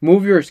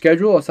move your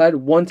schedule aside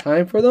one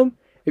time for them,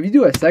 if you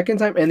do a second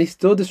time and they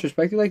still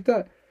disrespect you like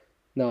that,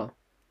 no.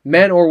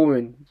 Man or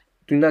woman,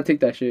 do not take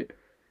that shit.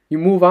 You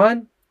move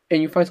on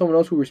and you find someone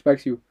else who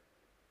respects you.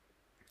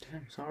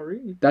 I'm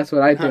sorry. That's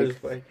what I think.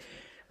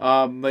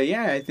 But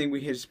yeah, I think we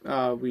hit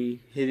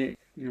it,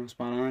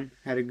 spot on.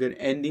 Had a good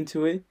ending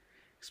to it.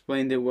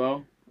 Explained it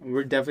well.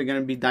 We're definitely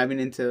going to be diving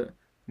into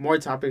more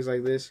topics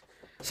like this.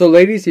 So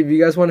ladies, if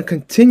you guys want to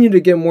continue to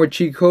get more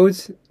cheat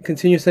codes,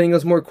 continue sending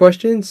us more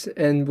questions,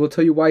 and we'll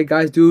tell you why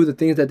guys do the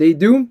things that they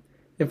do.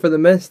 And for the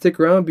men, stick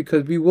around,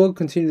 because we will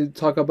continue to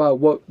talk about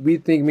what we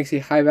think makes a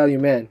high value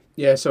man.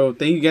 Yeah, so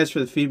thank you guys for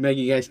the feedback.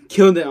 You guys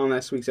killed it on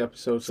last week's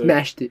episode. So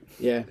smashed it.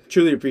 Yeah,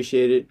 truly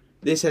appreciate it.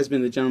 This has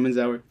been the Gentleman's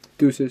Hour.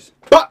 Deuces.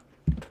 Bah!